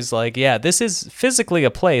Xavier's like, yeah, this is physically a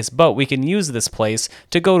place, but we can use this place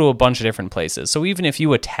to go to a bunch of different places. So even if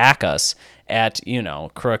you attack us at,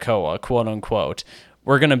 Krakoa, quote unquote,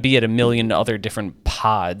 we're going to be at a million other different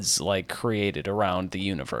pods like created around the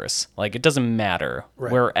universe. Like it doesn't matter.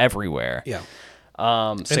 Right. We're everywhere. Yeah.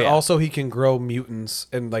 And So, yeah. also he can grow mutants,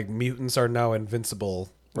 and like mutants are now invincible,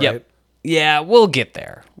 right? Yep. Yeah, we'll get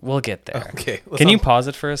there. Okay. Can you pause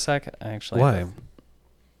it for a sec? Actually, Why?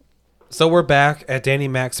 So we're back at Danny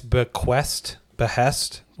Mac's behest.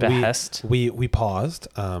 We paused,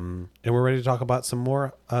 and we're ready to talk about some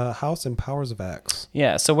more House and Powers of X.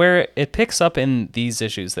 Yeah, so where it picks up in these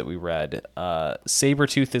issues that we read,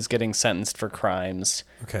 Sabretooth is getting sentenced for crimes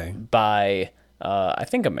Okay. by, I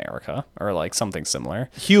think, America, or like something similar.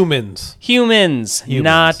 Humans, Humans.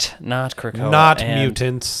 Not Krakoa. not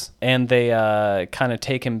mutants. And they kind of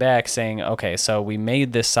take him back saying, okay, so we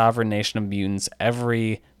made this sovereign nation of mutants.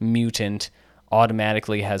 Every mutant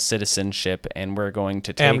automatically has citizenship, and we're going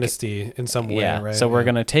to take Amnesty in some way, right? So we're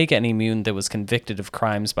going to take any mutant that was convicted of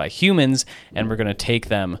crimes by humans, and we're going to take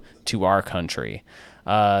them to our country.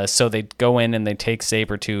 So they go in and they take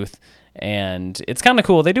Sabretooth, and it's kind of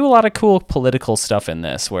cool. They do a lot of cool political stuff in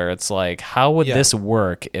this, where it's like, how would this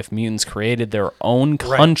work if mutants created their own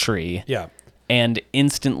country? Yeah. And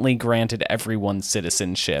instantly granted everyone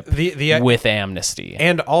citizenship The with amnesty.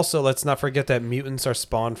 And also, let's not forget that mutants are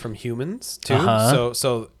spawned from humans too.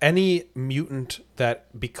 So any mutant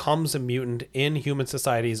that becomes a mutant in human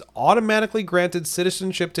society is automatically granted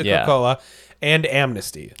citizenship to Krakoa and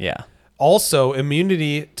amnesty. Yeah. Also,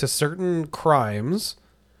 immunity to certain crimes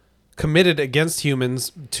committed against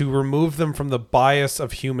humans to remove them from the bias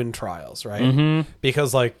of human trials, right? Mm-hmm.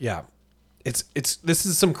 Because, like, this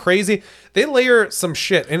is some crazy. They layer some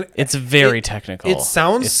shit, and it's very technical. It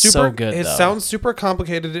sounds it's super so good. It though. sounds super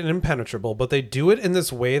complicated and impenetrable, but they do it in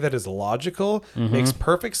this way that is logical, makes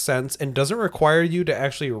perfect sense, and doesn't require you to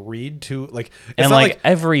actually read to like. It's and not like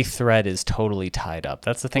every thread is totally tied up.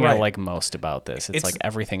 That's the thing I Right. like most about this. It's like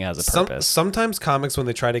everything has a purpose. Sometimes comics, when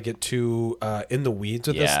they try to get too in the weeds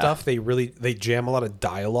with this stuff, they jam a lot of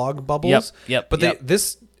dialogue bubbles. Yep. But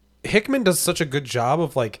this Hickman does such a good job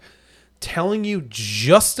of like telling you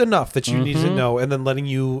just enough that you need to know, and then letting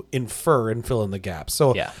you infer and fill in the gaps.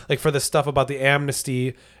 So like for the stuff about the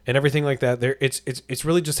amnesty and everything like that, it's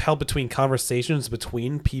really just held between conversations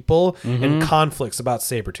between people and conflicts about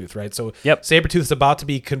Sabretooth, right? So Sabretooth's about to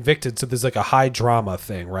be convicted, so there's like a high drama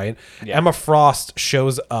thing, right? Emma Frost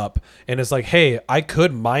shows up and is like, hey, I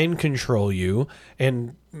could mind control you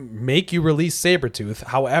and make you release Sabretooth.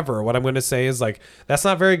 However, what I'm going to say is like, that's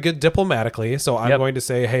not very good diplomatically. So I'm going to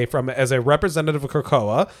say, hey, as a representative of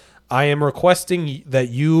Krakoa, I am requesting that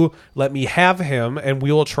you let me have him, and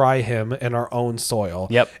we will try him in our own soil.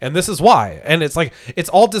 And this is why. And it's like, it's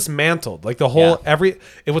all dismantled. Like the whole,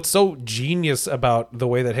 what's so genius about the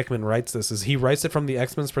way that Hickman writes this is he writes it from the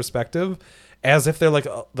X-Men's perspective as if they're like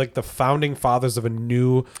the founding fathers of a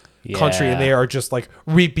new country, and they are just like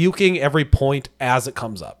rebuking every point as it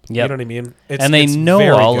comes up. You know what I mean? And they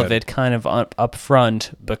know all of it kind of up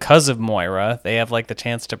front because of Moira. They have like the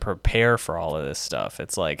chance to prepare for all of this stuff.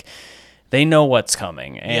 It's like they know what's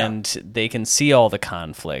coming, and they can see all the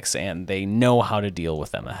conflicts, and they know how to deal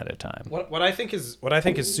with them ahead of time. What I think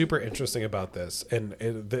is super interesting about this, and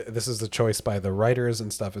this is the choice by the writers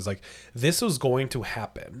and stuff, is like, this was going to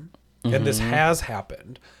happen, and this has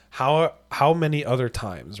happened. How many other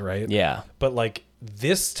times, right? Yeah. But like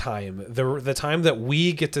this time, the time that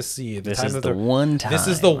we get to see, this is the one time. This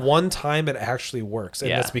is the one time it actually works,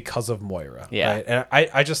 and that's because of Moira. Yeah. Right? And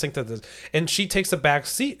I just think that and she takes a back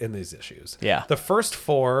seat in these issues. Yeah. The first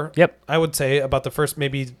 4, I would say about the first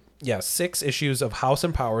maybe 6 issues of House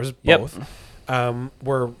and Powers, both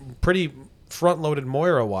were pretty front-loaded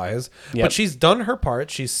Moira-wise. But she's done her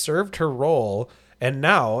part. She's served her role, and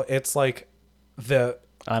now it's like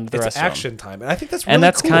it's action time, and I think that's really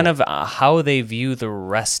that's cool. kind of how they view the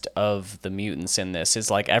rest of the mutants in this.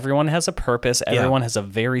 Is like everyone has a purpose, everyone has a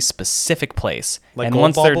very specific place, like and Gold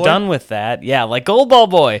once Ball they're Boy? done with that, like Gold Ball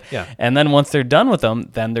Boy, Yeah. and then once they're done with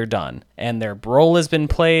them, then they're done, and their role has been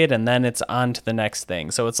played, and then it's on to the next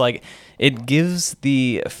thing. So it's like it gives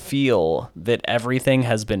the feel that everything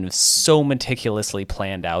has been so meticulously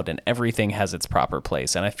planned out, and everything has its proper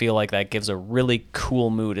place, and I feel like that gives a really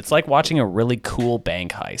cool mood. It's like watching a really cool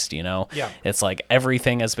bank heist, you know? Yeah. It's like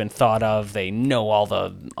everything has been thought of. They know all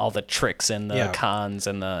the tricks and the cons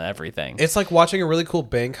and the everything. It's like watching a really cool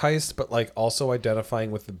bank heist, but like also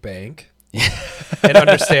identifying with the bank and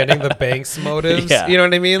understanding the bank's motives. Yeah. You know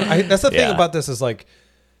what I mean? That's the thing Yeah. about this is like,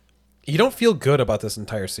 you don't feel good about this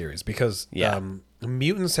entire series because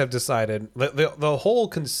mutants have decided the whole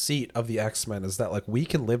conceit of the X-Men is that like we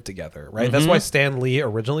can live together, right? That's why Stan Lee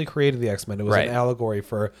originally created the X-Men. It was an allegory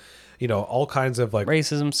for, all kinds of like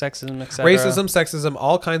racism, sexism, etc. Racism, sexism,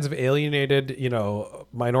 all kinds of alienated,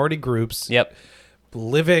 minority groups.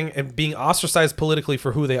 living and being ostracized politically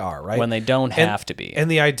for who they are, right? When they don't have to be. And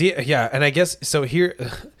the idea, yeah, and I guess so here,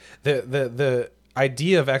 the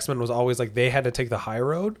idea of X-Men was always like they had to take the high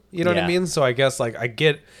road. You know what I mean? So I guess like I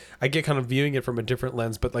get kind of viewing it from a different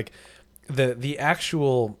lens, but like the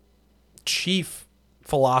actual chief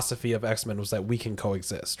philosophy of X-Men was that we can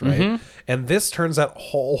coexist, right? And this turns that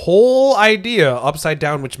whole idea upside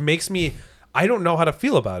down, which makes me, I don't know how to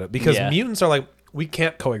feel about it, because mutants are like, we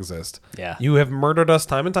can't coexist. Yeah. You have murdered us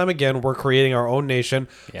time and time again. We're creating our own nation.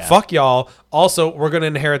 Yeah. Fuck y'all. Also, we're going to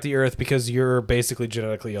inherit the earth because you're basically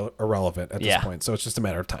genetically irrelevant at this point. So it's just a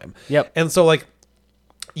matter of time. Yep. And so like,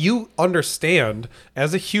 you understand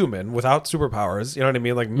as a human without superpowers, you know what I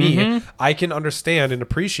mean? Like me, I can understand and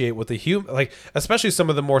appreciate what the human, like, especially some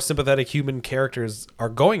of the more sympathetic human characters are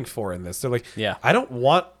going for in this. They're like, I don't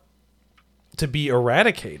want to be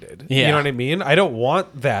eradicated. You know what I mean? I don't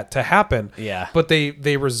want that to happen. Yeah. But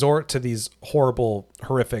they resort to these horrible,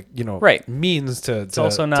 horrific, means to. It's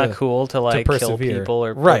also not cool to like kill people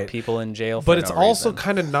or put people in jail for but it's no also reason.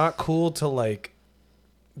 kind of not cool to like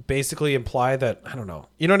basically imply that, I don't know,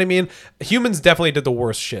 you know what I mean? Humans definitely did the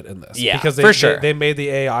worst shit in this. Yeah, because for sure. They made the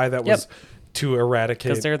AI that was to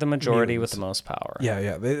eradicate, because they're the majority mutants with the most power.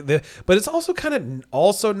 Yeah. But it's also kind of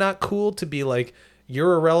also not cool to be like,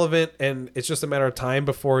 you're irrelevant and it's just a matter of time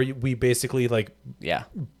before we basically like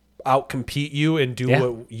outcompete you and do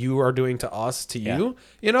what you are doing to us to you,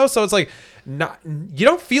 you know? So it's like, not, you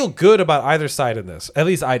don't feel good about either side in this. At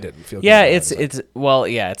least I didn't feel good about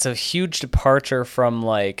it's a huge departure from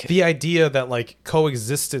like the idea that like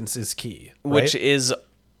coexistence is key, right? Which is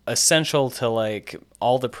essential to like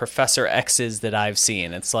all the Professor X's that I've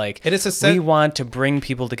seen. It's like, we want to bring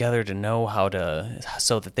people together to know how to,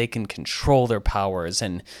 so that they can control their powers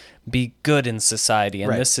and be good in society.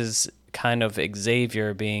 And this is kind of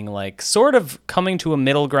Xavier being like sort of coming to a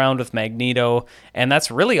middle ground with Magneto, and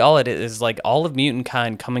that's really all it is, like all of mutant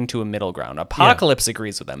kind coming to a middle ground. Apocalypse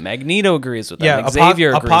agrees with them, Magneto agrees with them,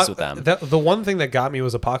 Xavier agrees with them. The one thing that got me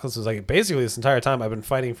was Apocalypse was like, basically this entire time I've been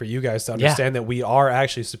fighting for you guys to understand that we are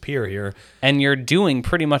actually superior, and you're doing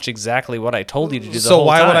pretty much exactly what I told you to do the so whole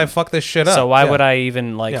why time. would I fuck this shit up? So why would I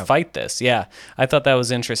even fight this? I thought that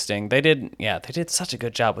was interesting. They did such a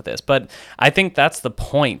good job with this, but I think that's the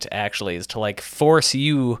point actually, is to like force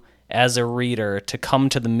you as a reader to come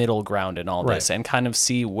to the middle ground in all this and kind of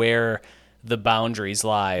see where the boundaries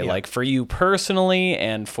lie, like for you personally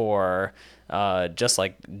and for just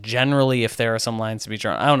like generally if there are some lines to be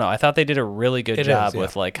drawn. I don't know. I thought they did a really good job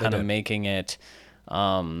with like kind of making it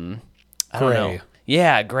I don't know.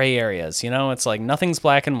 Yeah, gray areas. You know, it's like nothing's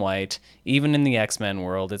black and white. Even in the X-Men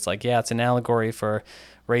world, it's like, it's an allegory for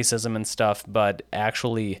racism and stuff, but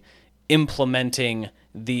actually implementing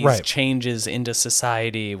these changes into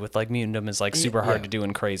society with like mutantdom is like super hard to do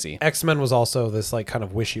and crazy. X-Men was also this like kind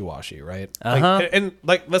of wishy-washy, right? Like, and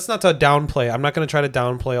like, let's not to downplay. I'm not going to try to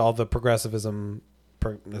downplay all the progressivism.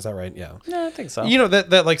 Is that right? Yeah. Yeah, I think so. You know,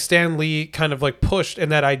 that like Stan Lee kind of like pushed,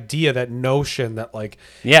 and that idea, that notion that like,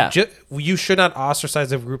 you should not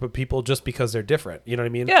ostracize a group of people just because they're different. You know what I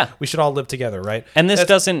mean? Yeah. We should all live together, right? And this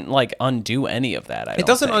doesn't like undo any of that. It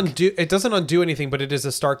doesn't undo anything, but it is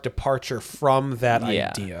a stark departure from that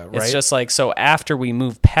idea, right? It's just like, so after we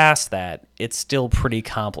move past that, it's still pretty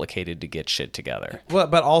complicated to get shit together. Well,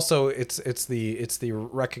 but also it's the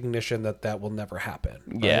recognition that will never happen.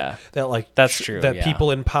 Right? Yeah. That like, that's true. That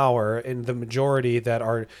people in power, and the majority that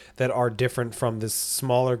are different from this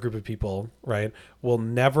smaller group of people, right, will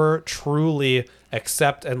never truly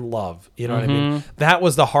accept and love. You know what I mean? That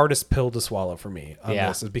was the hardest pill to swallow for me on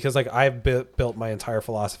this, is because like I've built my entire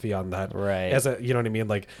philosophy on that. Right. As a, you know what I mean?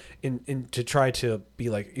 Like in to try to be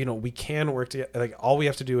like, you know, we can work together. Like all we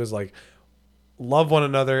have to do is like love one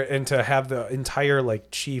another, and to have the entire like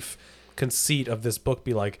chief conceit of this book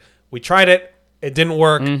be like, we tried it. It didn't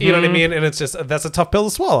work. You know what I mean? And it's just, that's a tough pill to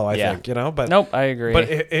swallow, I think, you know? But nope, I agree. But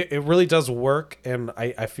it really does work. And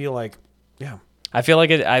I feel like, I feel like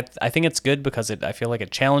it. I think it's good because I feel like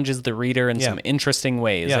it challenges the reader in some interesting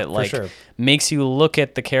ways. Yeah, it like for sure. makes you look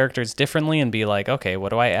at the characters differently and be like, okay, what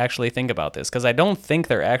do I actually think about this? Because I don't think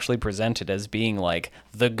they're actually presented as being like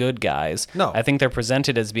the good guys. No, I think they're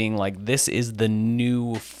presented as being like, this is the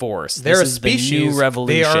new force. They're this is the new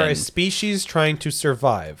revolution. They are a species trying to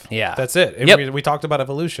survive. Yeah, that's it. And we talked about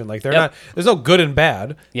evolution. Like they're not. There's no good and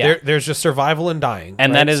bad. Yeah, there's just survival and dying.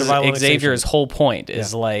 And that is Xavier's whole point.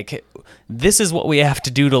 Is like, this is what we have to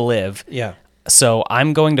do to live. Yeah. So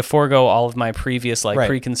I'm going to forego all of my previous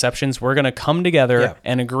preconceptions. We're going to come together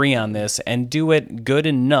and agree on this and do it good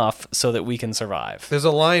enough so that we can survive. There's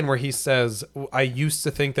a line where he says, I used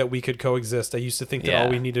to think that we could coexist. I used to think that all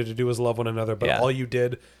we needed to do was love one another, but all you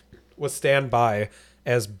did was stand by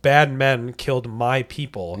as bad men killed my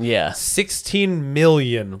people. Yeah. 16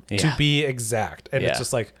 million to Yeah. be exact. And it's Yeah.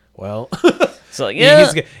 just like, well, So like,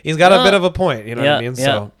 yeah, he's got a bit of a point. You know what I Yeah, mean? yeah.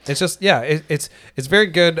 So it's just, it's very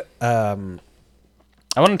good.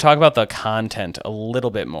 I want to talk about the content a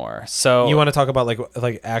little bit more. So You want to talk about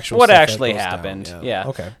like actual what stuff that actually goes down. happened? Yeah.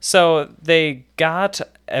 Okay. So they got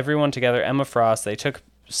everyone together. Emma Frost. They took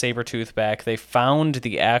Sabretooth back. They found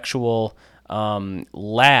the actual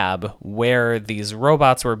lab where these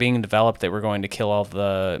robots were being developed that were going to kill all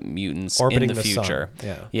the mutants Orbiting in the the sun. future.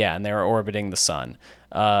 Yeah. And they were orbiting the sun.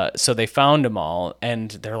 So they found them all,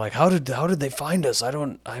 and they're like, "How did they find us? I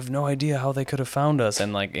have no idea how they could have found us."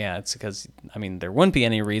 And like, yeah, it's because there wouldn't be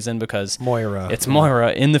any reason because Moira. It's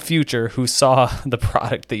Moira in the future who saw the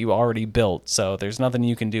product that you already built. So there's nothing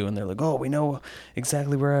you can do. And they're like, "Oh, we know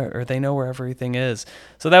exactly where, or they know where everything is."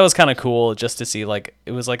 So that was kind of cool just to see. Like,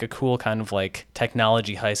 it was like a cool kind of like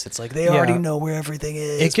technology heist. It's like they already know where everything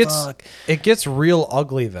is. It gets real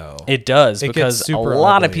ugly though. It does, It gets because a super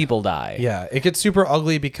lot of ugly. people die. Yeah, it gets super ugly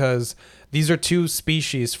because these are two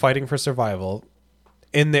species fighting for survival.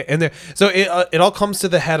 So it all comes to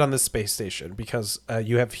the head on this space station because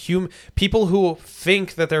you have people who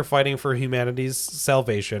think that they're fighting for humanity's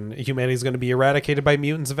salvation. Humanity's going to be eradicated by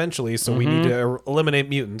mutants eventually, so we need to eliminate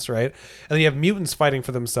mutants, right? And then you have mutants fighting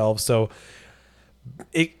for themselves. So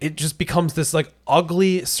it just becomes this like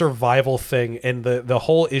ugly survival thing, and the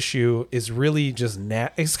whole issue is really just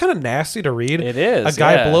it's kind of nasty to read. It is, a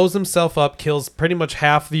guy yeah. blows himself up, kills pretty much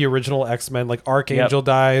half the original X-Men. Like Archangel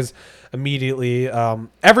dies immediately.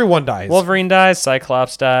 Everyone dies. Wolverine dies.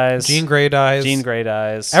 Cyclops dies. Jean Grey dies.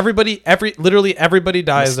 Literally everybody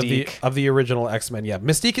dies Mystique. of the original X-Men. Yeah,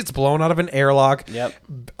 Mystique gets blown out of an airlock. Yep.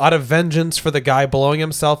 Out of vengeance for the guy blowing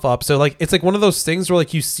himself up. So like it's like one of those things where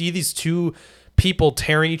like you see these two people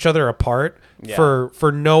tearing each other apart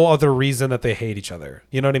for no other reason that they hate each other.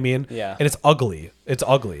 You know what I mean? Yeah. And it's ugly. It's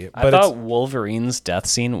ugly. I thought Wolverine's death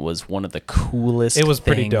scene was one of the coolest It was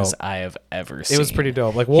pretty things dope. I have ever seen. It was pretty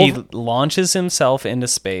dope. Like he launches himself into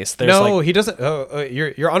space. There's no, like, he doesn't.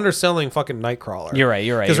 You're underselling fucking Nightcrawler. You're right.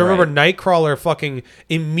 Because remember, Nightcrawler fucking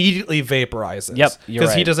immediately vaporizes. Yep, you're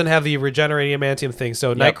Because he right. doesn't have the regenerating adamantium thing.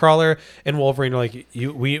 So Nightcrawler and Wolverine are like,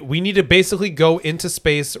 we need to basically go into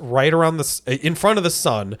space right around in front of the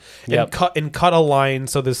sun and cut a line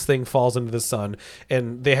so this thing falls into the sun.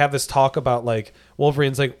 And they have this talk about like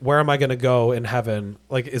Wolverine's like, where am I going to go in heaven?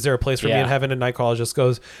 Like, is there a place for me in heaven? And Nightcrawler just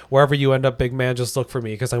goes, wherever you end up, big man, just look for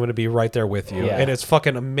me because I'm going to be right there with you. Yeah. And it's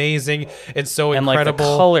fucking amazing and so and incredible.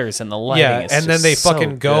 like the colors and the lighting. Yeah, is and then just they so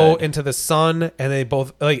fucking go good. into the sun, and they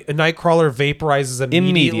both like Nightcrawler vaporizes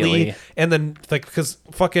immediately, and then like because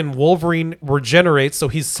fucking Wolverine regenerates, so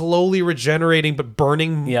he's slowly regenerating but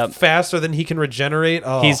burning faster than he can regenerate.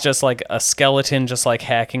 Oh. He's just like a skeleton, just like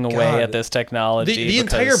hacking away God. at this technology. The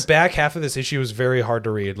entire back half of this issue is very hard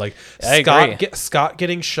to read. Like I agree. Scott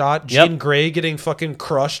getting shot, Jean Grey getting fucking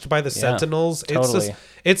crushed by the Sentinels. Totally.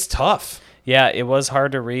 It's tough. Yeah, it was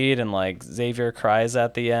hard to read, and like Xavier cries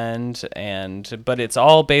at the end, but it's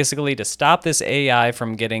all basically to stop this AI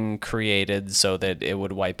from getting created so that it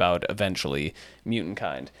would wipe out eventually mutant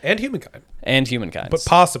kind and humankind, but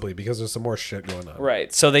possibly because there's some more shit going on.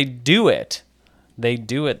 Right. So they do it.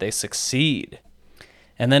 They succeed,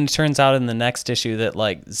 and then it turns out in the next issue that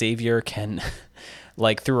like Xavier can.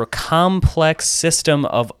 Like through a complex system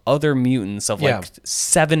of other mutants, of like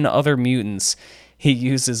 7 other mutants, he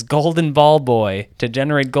uses Golden Ball Boy to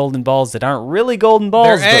generate golden balls that aren't really golden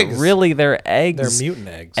balls, but really they're eggs. They're mutant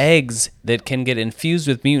eggs. Eggs that can get infused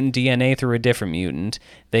with mutant DNA through a different mutant.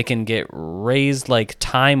 They can get raised like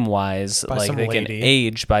time-wise, like they can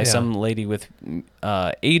age by some lady with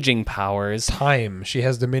aging powers. Time. She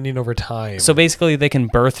has dominion over time. So basically they can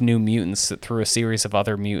birth new mutants through a series of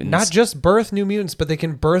other mutants. Not just birth new mutants, but they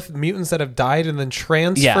can birth mutants that have died and then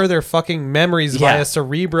transfer their fucking memories via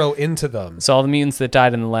Cerebro into them. So all the mutants that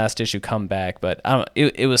died in the last issue come back, but I don't.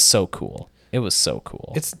 It was so cool. It was so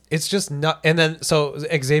cool. It's just not. And then so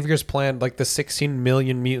Xavier's plan, like the 16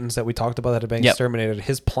 million mutants that we talked about that have been exterminated,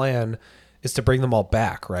 his plan is to bring them all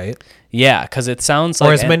back, right? Yeah, because it sounds like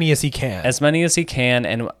or as many as he can. As many as he can,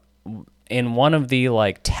 and in one of the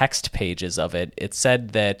like text pages of it, it said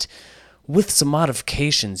that with some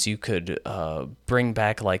modifications, you could bring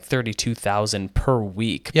back like 32,000 per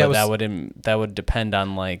week, but that would depend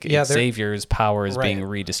on like Xavier's powers being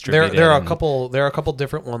redistributed. There are a couple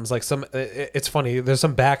different ones. Like some, it's funny. There's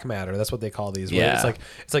some back matter. That's what they call these. Where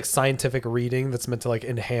it's like scientific reading that's meant to like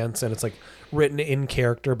enhance, and it's like written in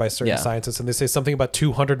character by certain scientists, and they say something about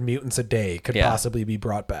 200 mutants a day could possibly be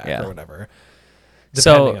brought back or whatever.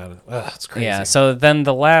 Depending on it. It's crazy. Yeah. So then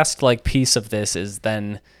the last like piece of this is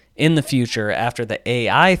then in the future, after the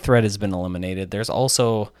AI threat has been eliminated, there's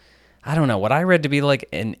also, I don't know, what I read to be like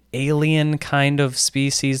an alien kind of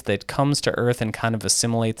species that comes to Earth and kind of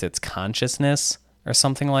assimilates its consciousness or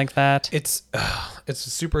something like that. It's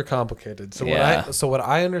super complicated. So Yeah. what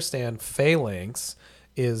I understand, Phalanx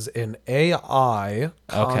is an AI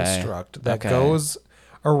construct that goes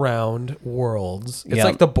around worlds. It's Yep.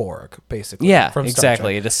 like the Borg, basically. Yeah, from Star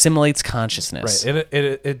exactly. Trek. It assimilates consciousness. Right. And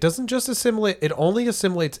it doesn't just assimilate, it only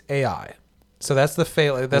assimilates AI. So that's the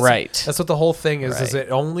fail. That's, Right. That's what the whole thing is. Is Right.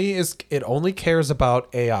 it only cares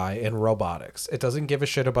about AI and robotics. It doesn't give a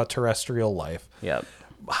shit about terrestrial life. Yep.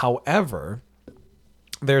 However,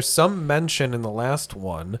 there's some mention in the last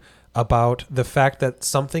one about the fact that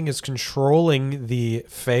something is controlling the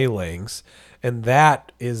Phalanx, and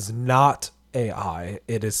that is not AI.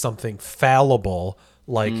 It is something fallible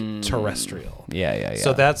like terrestrial. Yeah.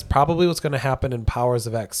 So that's probably what's going to happen in Powers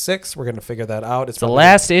of X6. We're going to figure that out. It's the probably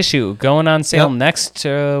last issue going on sale Yep. next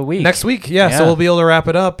week. next week. Yeah, so we'll be able to wrap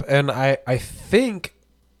it up, and I think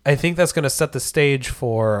that's going to set the stage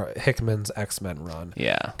for Hickman's X-Men run.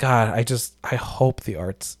 Yeah. God, I hope the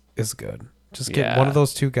art is good. Just get Yeah. one of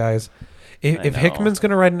those two guys. If know. Hickman's going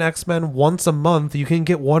to write an X-Men once a month, you can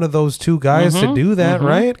get one of those two guys to do that,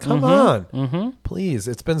 right? Come on. Please.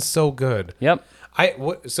 It's been so good. Yep.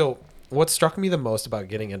 So what struck me the most about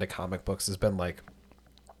getting into comic books has been like,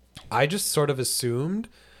 I just sort of assumed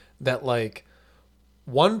that like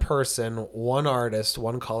one person, one artist,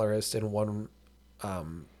 one colorist, and one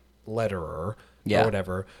letterer Yeah. or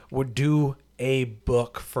whatever would do a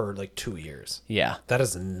book for like 2 years. Yeah. That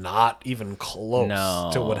is not even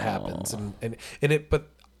close to what happens, but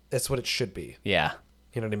that's what it should be. Yeah.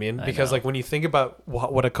 You know what I mean? Because like when you think about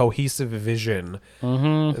what a cohesive vision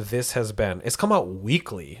this has been, it's come out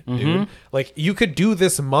weekly, dude. Like you could do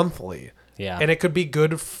this monthly, Yeah. and it could be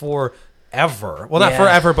good forever. Well, not Yeah.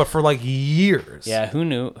 forever, but for like years. Yeah, who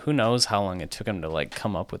knew? Who knows how long it took him to like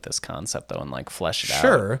come up with this concept though, and like flesh it out.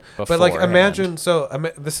 Sure, but like beforehand. imagine. So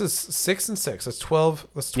this is 6 and 6. That's 12.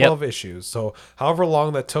 That's 12 issues. So however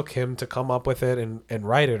long that took him to come up with it and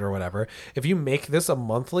write it or whatever. If you make this a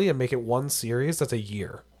monthly and make it one series, that's a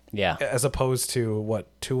year, Yeah, as opposed to what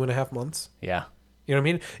 2.5 months. yeah, You know what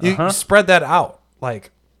I mean? You spread that out.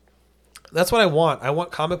 Like that's what I want. I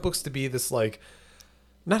want comic books to be this like.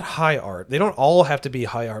 Not high art. They don't all have to be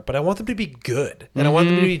high art, but I want them to be good, and I want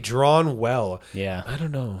them to be drawn well. yeah, I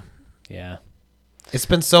don't know. yeah. It's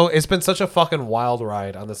been such a fucking wild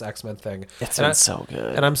ride on this X-Men thing. It's been so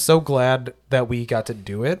good, and I'm so glad that we got to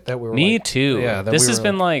do it. That we were Me like, too. Yeah, that this we has were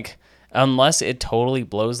been like, unless it totally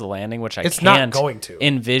blows the landing, which It's can't not going to.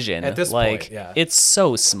 envision At this like, point, yeah. it's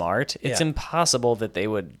so smart. It's Yeah. impossible that they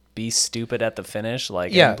would be stupid at the finish,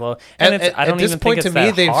 like Yeah. and blow. And it's, I don't at this even point think to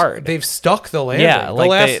it's me, that hard. they've stuck the landing. Yeah, The like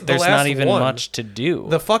last- there's the not last even one. much to do.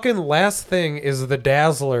 The fucking last thing is the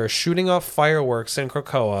Dazzler shooting off fireworks in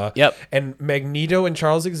Krakoa. Yep. And Magneto and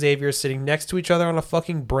Charles Xavier sitting next to each other on a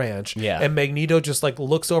fucking branch. Yeah. And Magneto just like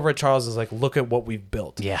looks over at Charles and is like, look at what we've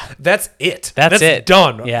built. Yeah. That's it. That's it.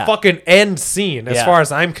 Done. Yeah. Fucking end scene as Yeah. far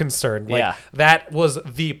as I'm concerned. Like Yeah. that was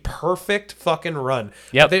the perfect fucking run.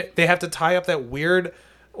 Yep. They have to tie up that weird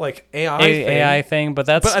like AI thing. but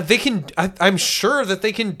that's But they can. I'm sure that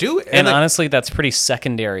they can do it. and like, honestly, that's pretty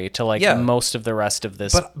secondary to like Yeah. most of the rest of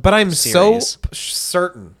this. But I'm series. so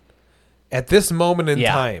certain at this moment in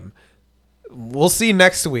Yeah. time, we'll see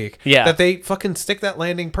next week. Yeah. That they fucking stick that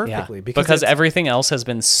landing perfectly because it's- everything else has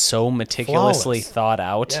been so meticulously Flawless. thought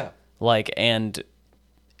out, Yeah. like and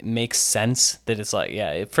makes sense that it's like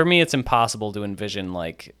for me it's impossible to envision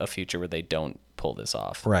like a future where they don't pull this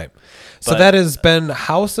off. Right. So But- that has been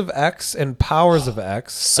House of X and Powers of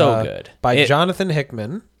X. So good. By Jonathan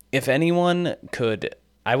Hickman. If anyone could,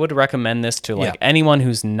 I would recommend this to like Yeah. anyone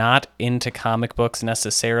who's not into comic books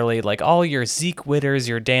necessarily, like all your Zeke Witters,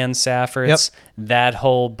 your Dan Saffords, that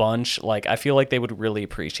whole bunch. Like I feel like they would really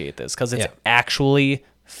appreciate this because it's Yeah. actually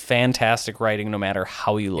fantastic writing no matter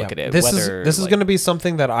how you look at it. This Whether, is like- going to be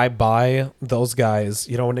something that I buy those guys,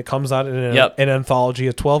 when it comes out in Yep. an anthology,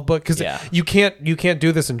 a 12 book, because Yeah. you can't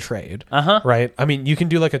do this in trade. Uh-huh. Right? I mean, you can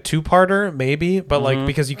do like a 2-parter maybe, but like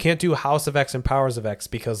because you can't do House of X and Powers of X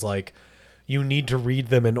because like you need to read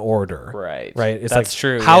them in order. Right. Right? It's That's like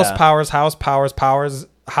true, House, yeah. Powers, House, Powers, Powers,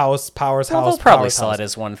 House, Powers, Well, House, they'll probably Powers, sell House. it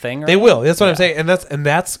as one thing. Right? They will. That's what I'm Yeah. saying, and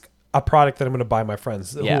that's a product that I'm going to buy my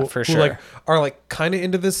friends. Yeah, who, for who sure. like are like kind of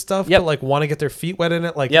into this stuff, Yep. but like want to get their feet wet in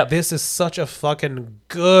it. Like Yep. this is such a fucking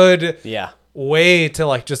good Yeah. way to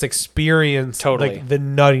like just experience Totally. like the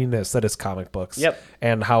nuttiness that is comic books. Yep.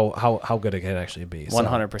 And how good it can actually be. So,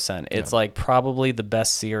 100%. It's like probably the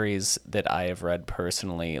best series that I have read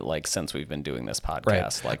personally, like since we've been doing this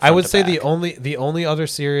podcast. Like I would front say to back. the only other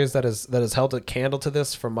series that has held a candle to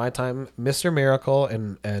this from my time, Mr. Miracle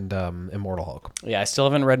and Immortal Hulk. Yeah, I still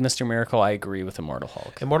haven't read Mr. Miracle. I agree with Immortal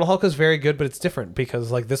Hulk. Immortal Hulk is very good, but it's different because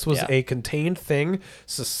like this was a contained thing,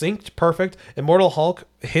 succinct, perfect. Immortal Hulk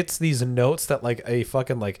hits these notes that like a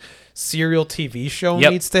fucking like serial TV show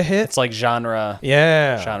needs to hit. It's like genre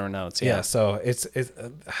notes. Yeah, so it's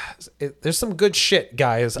there's some good shit,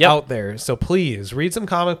 guys, out there. So please read some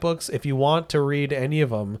comic books. If you want to read any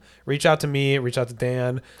of them, reach out to me, reach out to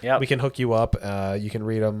Dan. Yep. We can hook you up. You can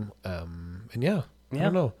read them. And I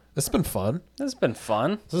don't know. This has been fun. This has been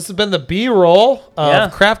fun. So this has been the B-roll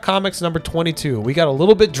of Craft Comics number 22. We got a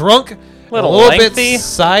little bit drunk, a little bit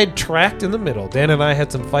sidetracked in the middle. Dan and I had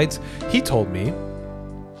some fights. He told me.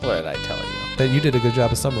 What did I tell you? That you did a good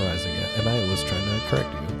job of summarizing it, and I was trying to correct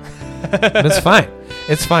you. And it's fine.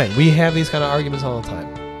 It's fine. We have these kind of arguments all the time.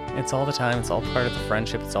 It's all the time. It's all part of the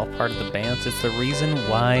friendship. It's all part of the bands. It's the reason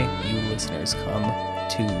why you listeners come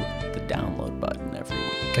to the download button every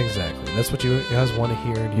week. Exactly. That's what you guys want to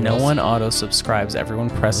hear. And no one auto subscribes. Everyone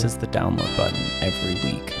presses the download button every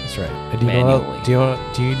week. That's right. And do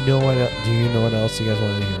you know what else you guys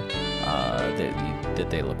want to hear? Did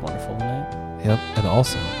they look wonderful tonight? Yep. And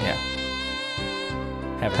also,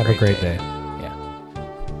 have a great day.